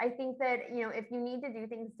 I think that, if you need to do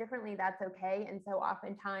things differently, that's okay. And so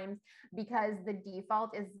oftentimes, because the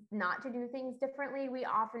default is not to do things differently, we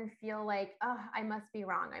often feel like, oh, I must be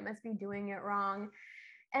wrong. I must be doing it wrong.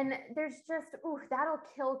 And there's just, that'll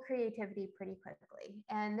kill creativity pretty quickly.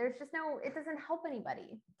 And there's just it doesn't help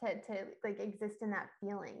anybody to like exist in that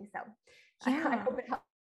feeling. So yeah. I hope it helps.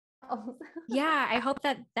 Yeah, I hope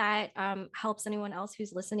that helps anyone else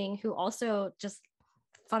who's listening who also just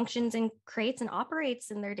functions and creates and operates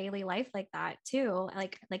in their daily life like that too,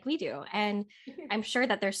 like we do. And I'm sure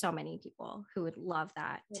that there's so many people who would love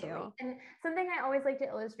that too. And something I always like to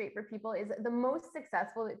illustrate for people is the most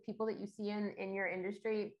successful people that you see in your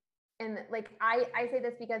industry. And like I say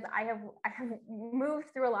this because I have moved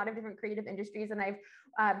through a lot of different creative industries, and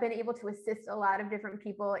I've been able to assist a lot of different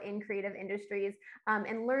people in creative industries,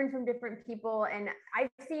 and learn from different people. And I've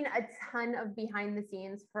seen a ton of behind the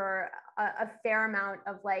scenes for a fair amount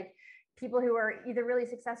of like people who are either really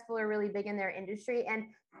successful or really big in their industry. And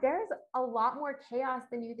there's a lot more chaos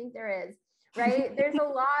than you think there is. Right. There's a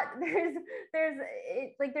lot,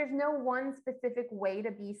 there's no one specific way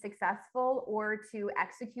to be successful or to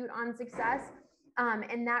execute on success.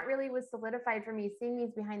 And that really was solidified for me seeing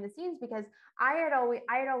these behind the scenes, because I had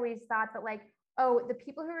always thought that like, oh, the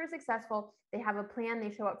people who are successful, they have a plan,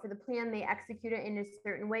 they show up for the plan, they execute it in a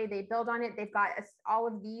certain way, they build on it, they've got all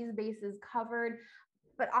of these bases covered.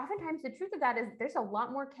 But oftentimes the truth of that is there's a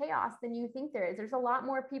lot more chaos than you think there is. There's a lot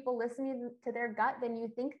more people listening to their gut than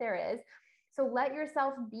you think there is. So let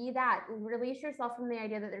yourself be that. Release yourself from the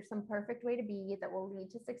idea that there's some perfect way to be that will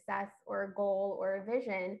lead to success or a goal or a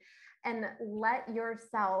vision, and let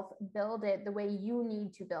yourself build it the way you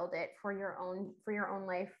need to build it for your own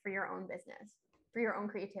life, for your own business, for your own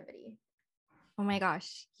creativity. Oh my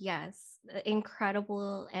gosh, yes.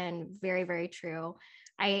 Incredible and very, very true.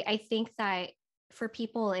 I think that for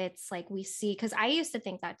people, it's like we see, because I used to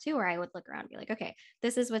think that too, where I would look around and be like, okay,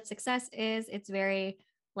 this is what success is. It's very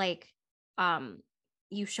like,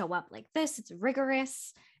 you show up like this, it's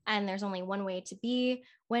rigorous, and there's only one way to be,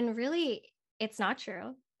 when really it's not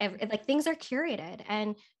true. Like things are curated,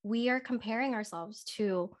 and we are comparing ourselves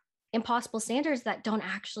to impossible standards that don't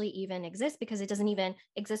actually even exist, because it doesn't even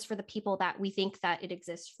exist for the people that we think that it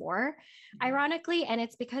exists for, ironically. And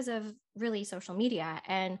it's because of really social media.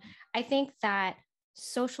 And I think that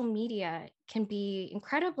social media can be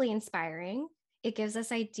incredibly inspiring. It gives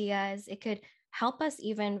us ideas. It could help us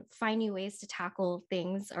even find new ways to tackle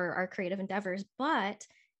things or our creative endeavors, but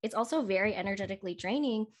it's also very energetically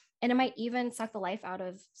draining. And it might even suck the life out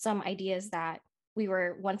of some ideas that we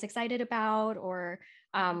were once excited about, or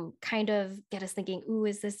kind of get us thinking, ooh,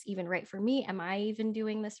 is this even right for me? Am I even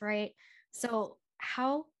doing this right? So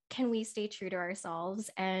how can we stay true to ourselves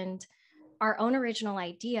and our own original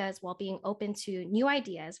ideas while being open to new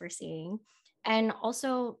ideas we're seeing, and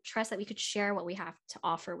also trust that we could share what we have to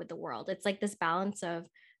offer with the world? It's like this balance of,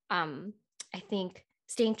 I think,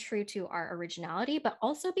 staying true to our originality, but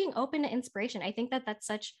also being open to inspiration. I think that that's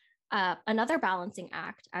such another balancing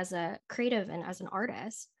act as a creative and as an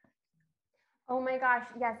artist. Oh my gosh,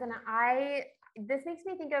 yes. And this makes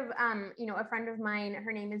me think of, a friend of mine,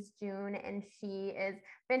 her name is June, and she is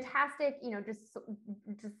fantastic,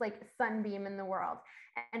 just like sunbeam in the world.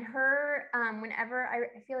 And her, whenever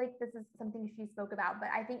I feel like this is something she spoke about, but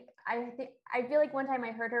I feel like one time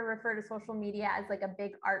I heard her refer to social media as like a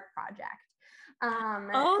big art project.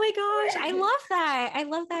 Oh my gosh, I love that. I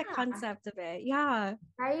love that concept of it. Yeah.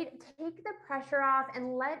 Right? Take the pressure off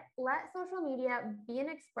and let social media be an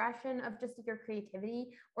expression of just your creativity,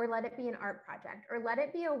 or let it be an art project, or let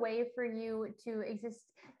it be a way for you to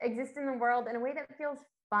exist in the world in a way that feels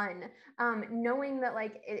fun, knowing that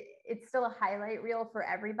like it's still a highlight reel for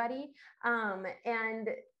everybody, and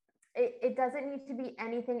it doesn't need to be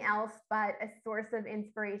anything else but a source of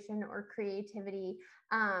inspiration or creativity.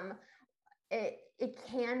 It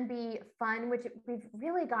can be fun, which we've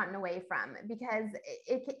really gotten away from, because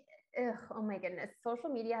oh my goodness, social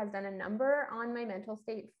media has done a number on my mental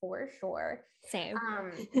state for sure. Same.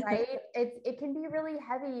 Right? It can be really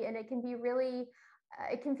heavy, and it can be really,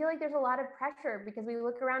 it can feel like there's a lot of pressure, because we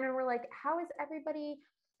look around and we're like, how is everybody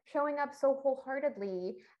showing up so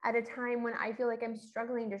wholeheartedly at a time when I feel like I'm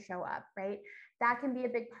struggling to show up, right? That can be a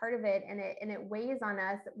big part of it, and it weighs on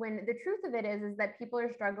us, when the truth of it is that people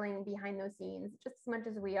are struggling behind those scenes just as much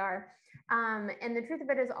as we are. And the truth of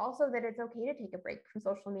it is also that it's okay to take a break from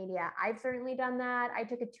social media. I've certainly done that. I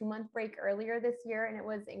took a 2-month break earlier this year, and it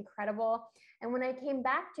was incredible. And when I came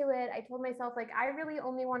back to it, I told myself, like, I really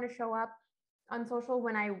only want to show up on social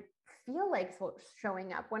when I feel like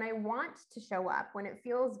showing up, when I want to show up, when it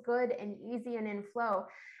feels good and easy and in flow.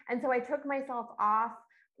 And so I took myself off,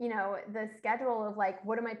 the schedule of like,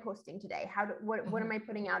 what am I posting today? What am I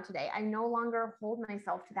putting out today? I no longer hold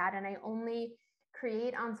myself to that. And I only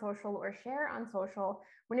create on social or share on social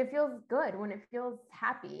when it feels good, when it feels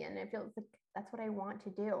happy, and it feels like that's what I want to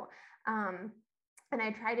do. And I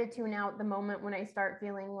try to tune out the moment when I start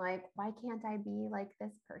feeling like, why can't I be like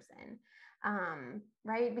this person?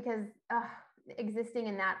 Right? Because existing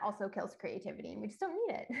in that also kills creativity, and we just don't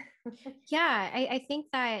need it. Yeah, I think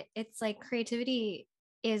that it's like creativity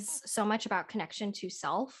is so much about connection to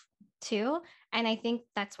self too. And I think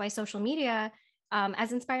that's why social media,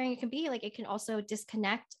 as inspiring it can be, like it can also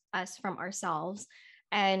disconnect us from ourselves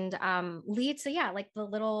and lead to, yeah, like the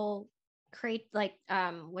little create like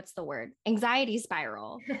what's the word, anxiety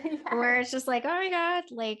spiral, where Yes. it's just like, oh my god,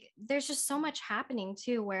 like there's just so much happening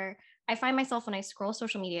too, where I find myself when I scroll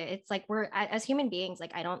social media, it's like we're as human beings,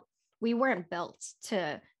 like I don't, we weren't built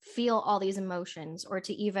to feel all these emotions or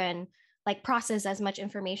to even like process as much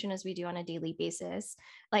information as we do on a daily basis,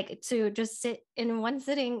 like to just sit in one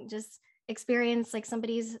sitting, just experience like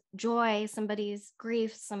somebody's joy, somebody's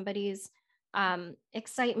grief, somebody's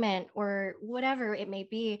excitement, or whatever it may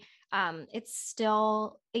be. It's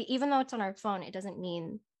still, even though it's on our phone, it doesn't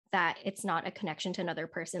mean that it's not a connection to another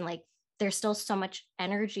person. Like there's still so much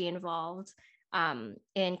energy involved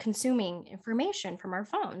in consuming information from our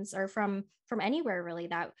phones or from anywhere really,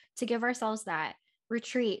 that to give ourselves that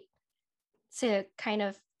retreat to kind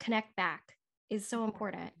of connect back is so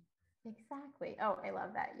important. Exactly. Oh, I love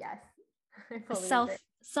that. Yes. I A fully agree.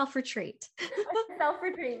 self retreat. Self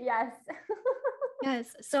retreat. Yes. Yes.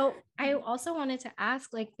 So I also wanted to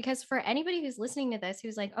ask, like, because for anybody who's listening to this,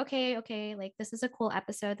 who's like, okay, like this is a cool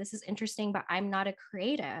episode, this is interesting, but I'm not a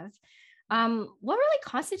creative. What really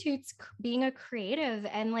constitutes being a creative,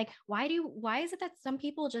 and like, why is it that some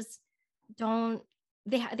people just don't,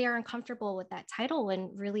 they are uncomfortable with that title, and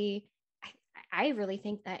really, I, I really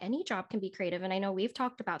think that any job can be creative, and I know we've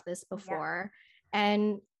talked about this Yeah. before,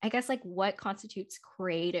 and I guess like what constitutes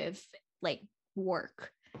creative like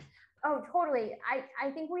work. Oh, totally. I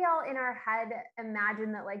think we all in our head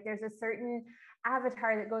imagine that like there's a certain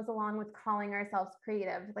avatar that goes along with calling ourselves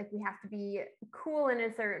creative. Like we have to be cool in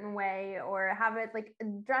a certain way or have it like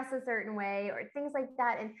dress a certain way or things like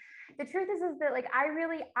that. And the truth is that like I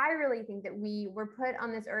really think that we were put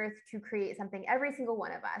on this earth to create something, every single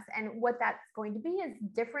one of us. And what that's going to be is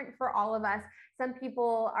different for all of us. Some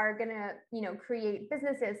people are going to, create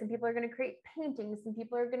businesses. Some people are going to create paintings. Some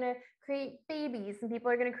people are going to create babies. Some people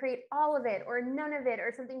are going to create all of it or none of it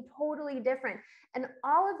or something totally different. And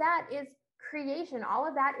all of that is creation. All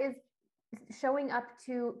of that is showing up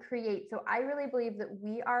to create. So I really believe that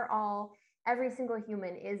we are all, every single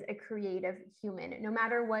human is a creative human, no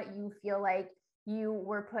matter what you feel like you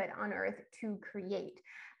were put on earth to create.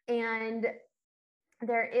 And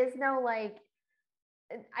there is no like,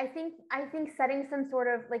 I think setting some sort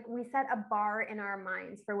of like, we set a bar in our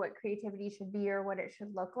minds for what creativity should be or what it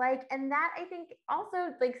should look like, and that I think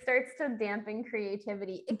also like starts to dampen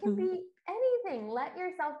creativity. It can Mhm. be anything. Let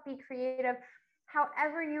yourself be creative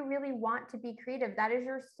however you really want to be creative. That is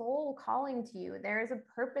your soul calling to you. There is a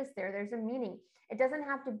purpose there, there's a meaning. It doesn't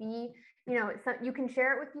have to be, you can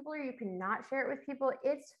share it with people or you can not share it with people.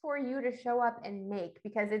 It's for you to show up and make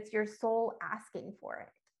because it's your soul asking for it.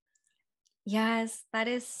 Yes, that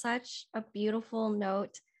is such a beautiful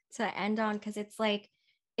note to end on, because it's like,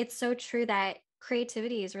 it's so true that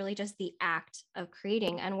creativity is really just the act of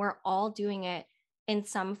creating, and we're all doing it in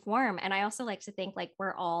some form. And I also like to think like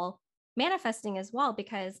we're all manifesting as well,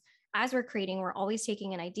 because as we're creating, we're always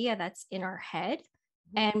taking an idea that's in our head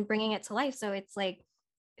and bringing it to life. So it's like,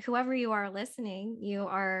 whoever you are listening, you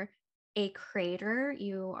are a creator,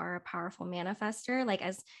 you are a powerful manifester, like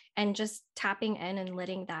as, and just tapping in and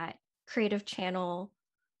letting that creative channel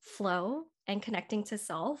flow and connecting to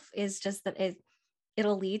self is just that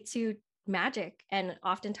it'll lead to magic, and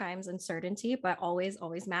oftentimes uncertainty, but always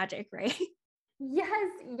magic, right?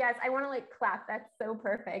 Yes, yes. I want to like clap. That's so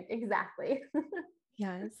perfect. Exactly.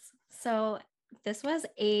 Yes. So this was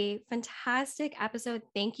a fantastic episode.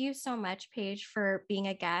 Thank you so much, Paige, for being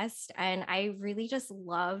a guest. And I really just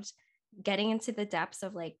loved getting into the depths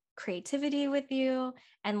of like creativity with you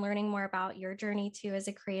and learning more about your journey too as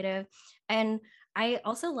a creative. And I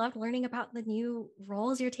also loved learning about the new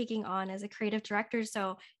roles you're taking on as a creative director.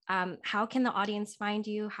 So, how can the audience find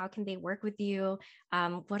you? How can they work with you?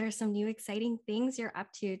 What are some new exciting things you're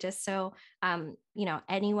up to? Just so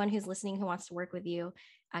anyone who's listening who wants to work with you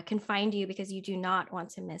can find you, because you do not want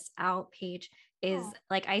to miss out. Paige is, Oh.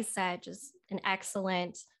 like I said, just an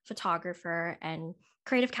excellent photographer and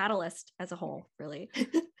creative catalyst as a whole, really.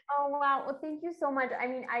 Oh, wow. Well, thank you so much. I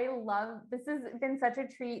mean, I love, this has been such a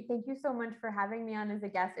treat. Thank you so much for having me on as a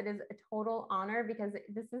guest. It is a total honor because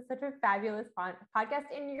this is such a fabulous podcast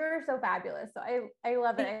and you're so fabulous. So I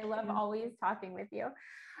love it. Thank I love you. always talking with you.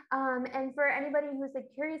 And for anybody who's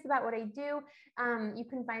like curious about what I do, you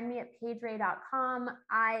can find me at paigeray.com.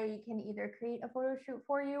 I can either create a photo shoot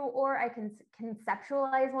for you, or I can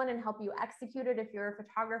conceptualize one and help you execute it if you're a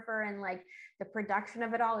photographer and like the production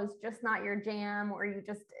of it all is just not your jam, or you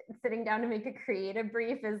just sitting down to make a creative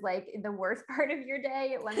brief is like the worst part of your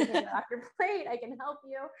day. Let me take it off your plate. I can help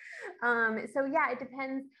you. So yeah, it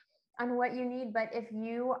depends on what you need. But if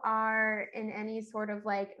you are in any sort of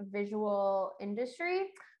like visual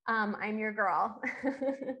industry, I'm your girl.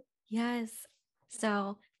 Yes.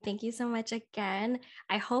 So thank you so much again.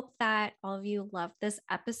 I hope that all of you loved this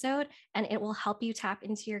episode and it will help you tap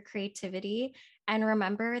into your creativity. And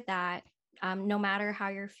remember that no matter how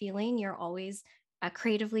you're feeling, you're always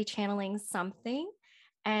creatively channeling something,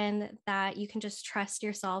 and that you can just trust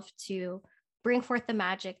yourself to bring forth the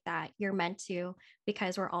magic that you're meant to,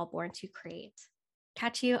 because we're all born to create.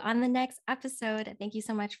 Catch you on the next episode. Thank you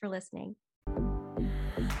so much for listening.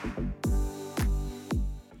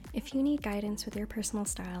 If you need guidance with your personal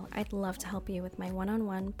style, I'd love to help you with my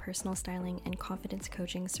one-on-one personal styling and confidence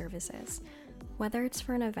coaching services. Whether it's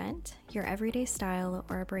for an event, your everyday style,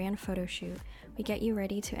 or a brand photo shoot, we get you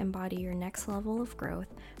ready to embody your next level of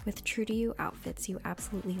growth with true-to-you outfits you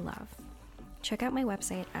absolutely love. Check out my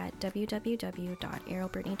website at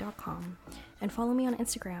www.arielbrittany.com and follow me on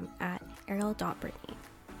Instagram at ariel.brittany.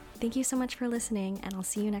 Thank you so much for listening, and I'll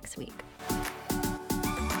see you next week.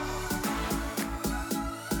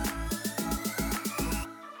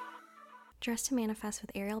 Dress to Manifest with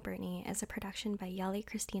Ariel Brittany is a production by Yali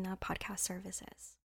Christina Podcast Services.